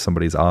scleras of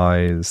somebody's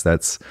eyes.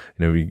 That's,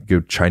 we go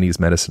Chinese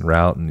medicine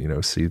route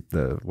and, see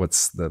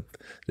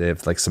they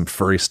have like some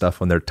furry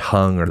stuff on their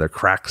tongue or their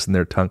cracks in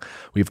their tongue.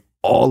 We have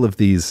all of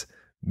these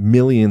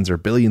millions or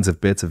billions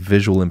of bits of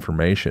visual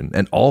information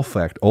and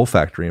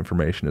olfactory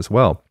information as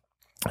well.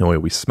 The way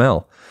we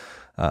smell,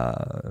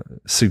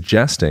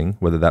 suggesting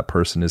whether that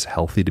person is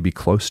healthy to be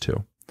close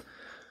to.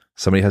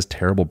 Somebody has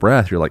terrible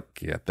breath, you're like,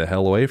 get the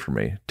hell away from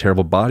me.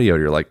 Terrible body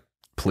odor, you're like,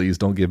 please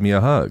don't give me a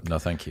hug. No,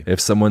 thank you. If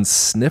someone's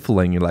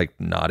sniffling, you're like,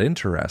 not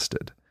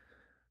interested.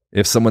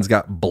 If someone's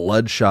got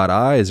bloodshot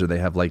eyes or they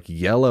have like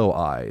yellow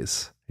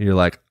eyes, you're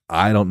like,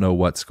 I don't know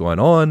what's going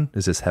on.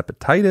 Is this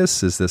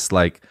hepatitis? Is this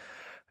like,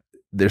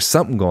 there's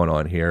something going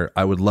on here.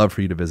 I would love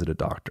for you to visit a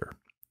doctor.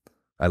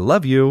 I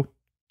love you,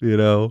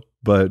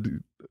 but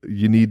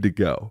you need to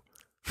go.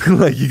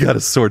 Like, you got to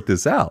sort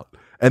this out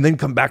and then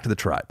come back to the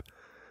tribe.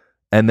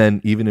 And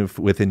then even if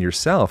within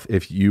yourself,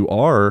 if you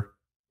are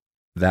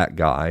that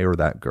guy or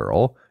that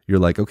girl, you're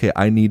like, okay,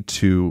 I need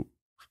to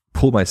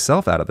pull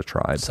myself out of the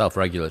tribe.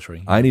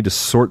 Self-regulatory. I need to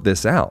sort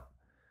this out.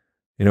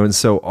 And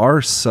so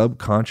our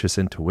subconscious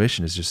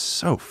intuition is just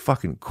so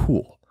fucking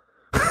cool.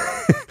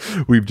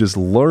 We've just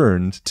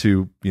learned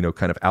to,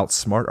 kind of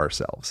outsmart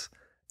ourselves,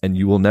 and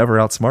you will never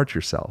outsmart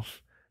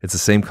yourself. It's the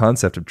same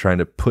concept of trying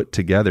to put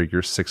together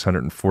your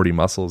 640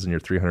 muscles and your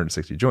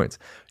 360 joints.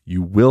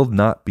 You will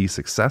not be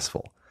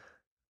successful.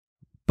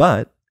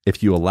 But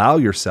if you allow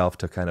yourself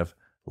to kind of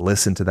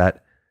listen to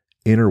that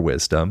inner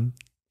wisdom,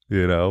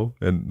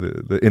 and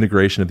the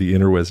integration of the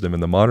inner wisdom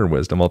and the modern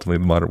wisdom, ultimately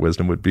the modern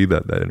wisdom would be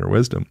that inner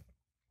wisdom.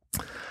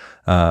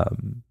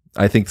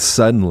 I think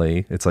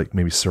suddenly it's like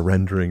maybe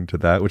surrendering to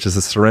that, which is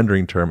a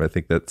surrendering term. I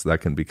think that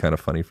can be kind of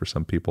funny for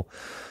some people.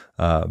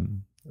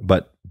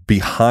 But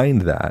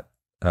behind that,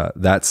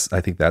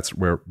 I think that's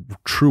where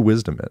true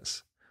wisdom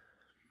is.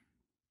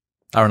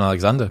 Aaron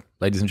Alexander,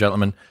 ladies and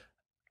gentlemen.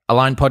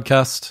 Align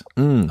podcast,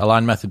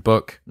 Align method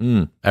book.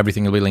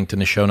 Everything will be linked in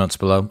the show notes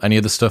below. Any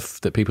other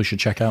stuff that people should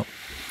check out?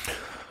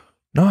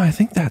 No, I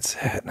think that's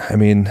it. I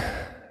mean,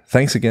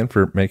 thanks again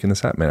for making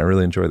this happen, man. I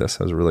really enjoyed this.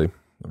 It was a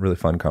really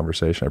fun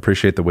conversation. I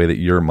appreciate the way that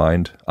your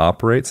mind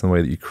operates and the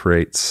way that you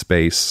create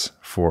space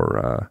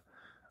for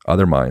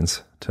other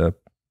minds to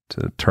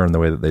turn the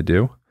way that they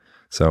do.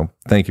 So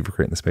thank you for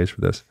creating the space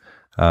for this.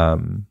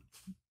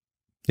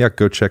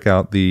 Go check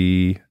out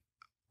the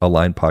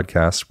Align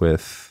podcast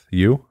with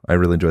you. I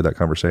really enjoyed that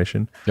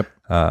conversation. Yep.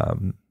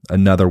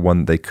 Another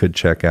one they could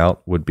check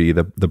out would be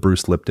the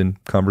Bruce Lipton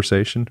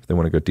conversation if they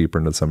want to go deeper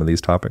into some of these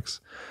topics.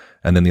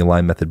 And then the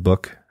Align Method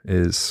book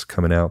is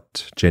coming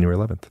out January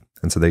 11th.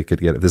 And so they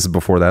could get it. This is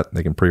before that.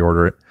 They can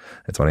pre-order it.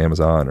 It's on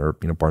Amazon or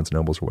Barnes &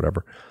 Nobles or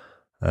whatever.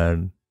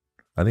 And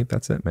I think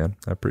that's it, man.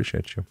 I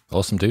appreciate you.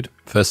 Awesome, dude.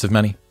 First of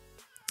many.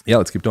 Yeah,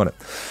 let's keep doing it.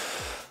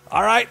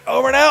 All right,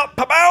 over and out.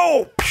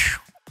 Pow-pow!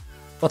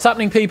 What's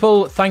happening,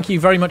 people? Thank you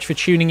very much for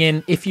tuning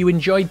in. If you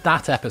enjoyed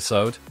that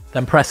episode,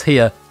 then press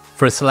here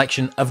for a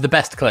selection of the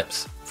best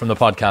clips from the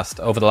podcast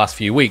over the last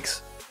few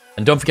weeks.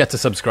 And don't forget to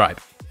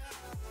subscribe.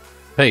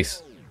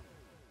 Peace.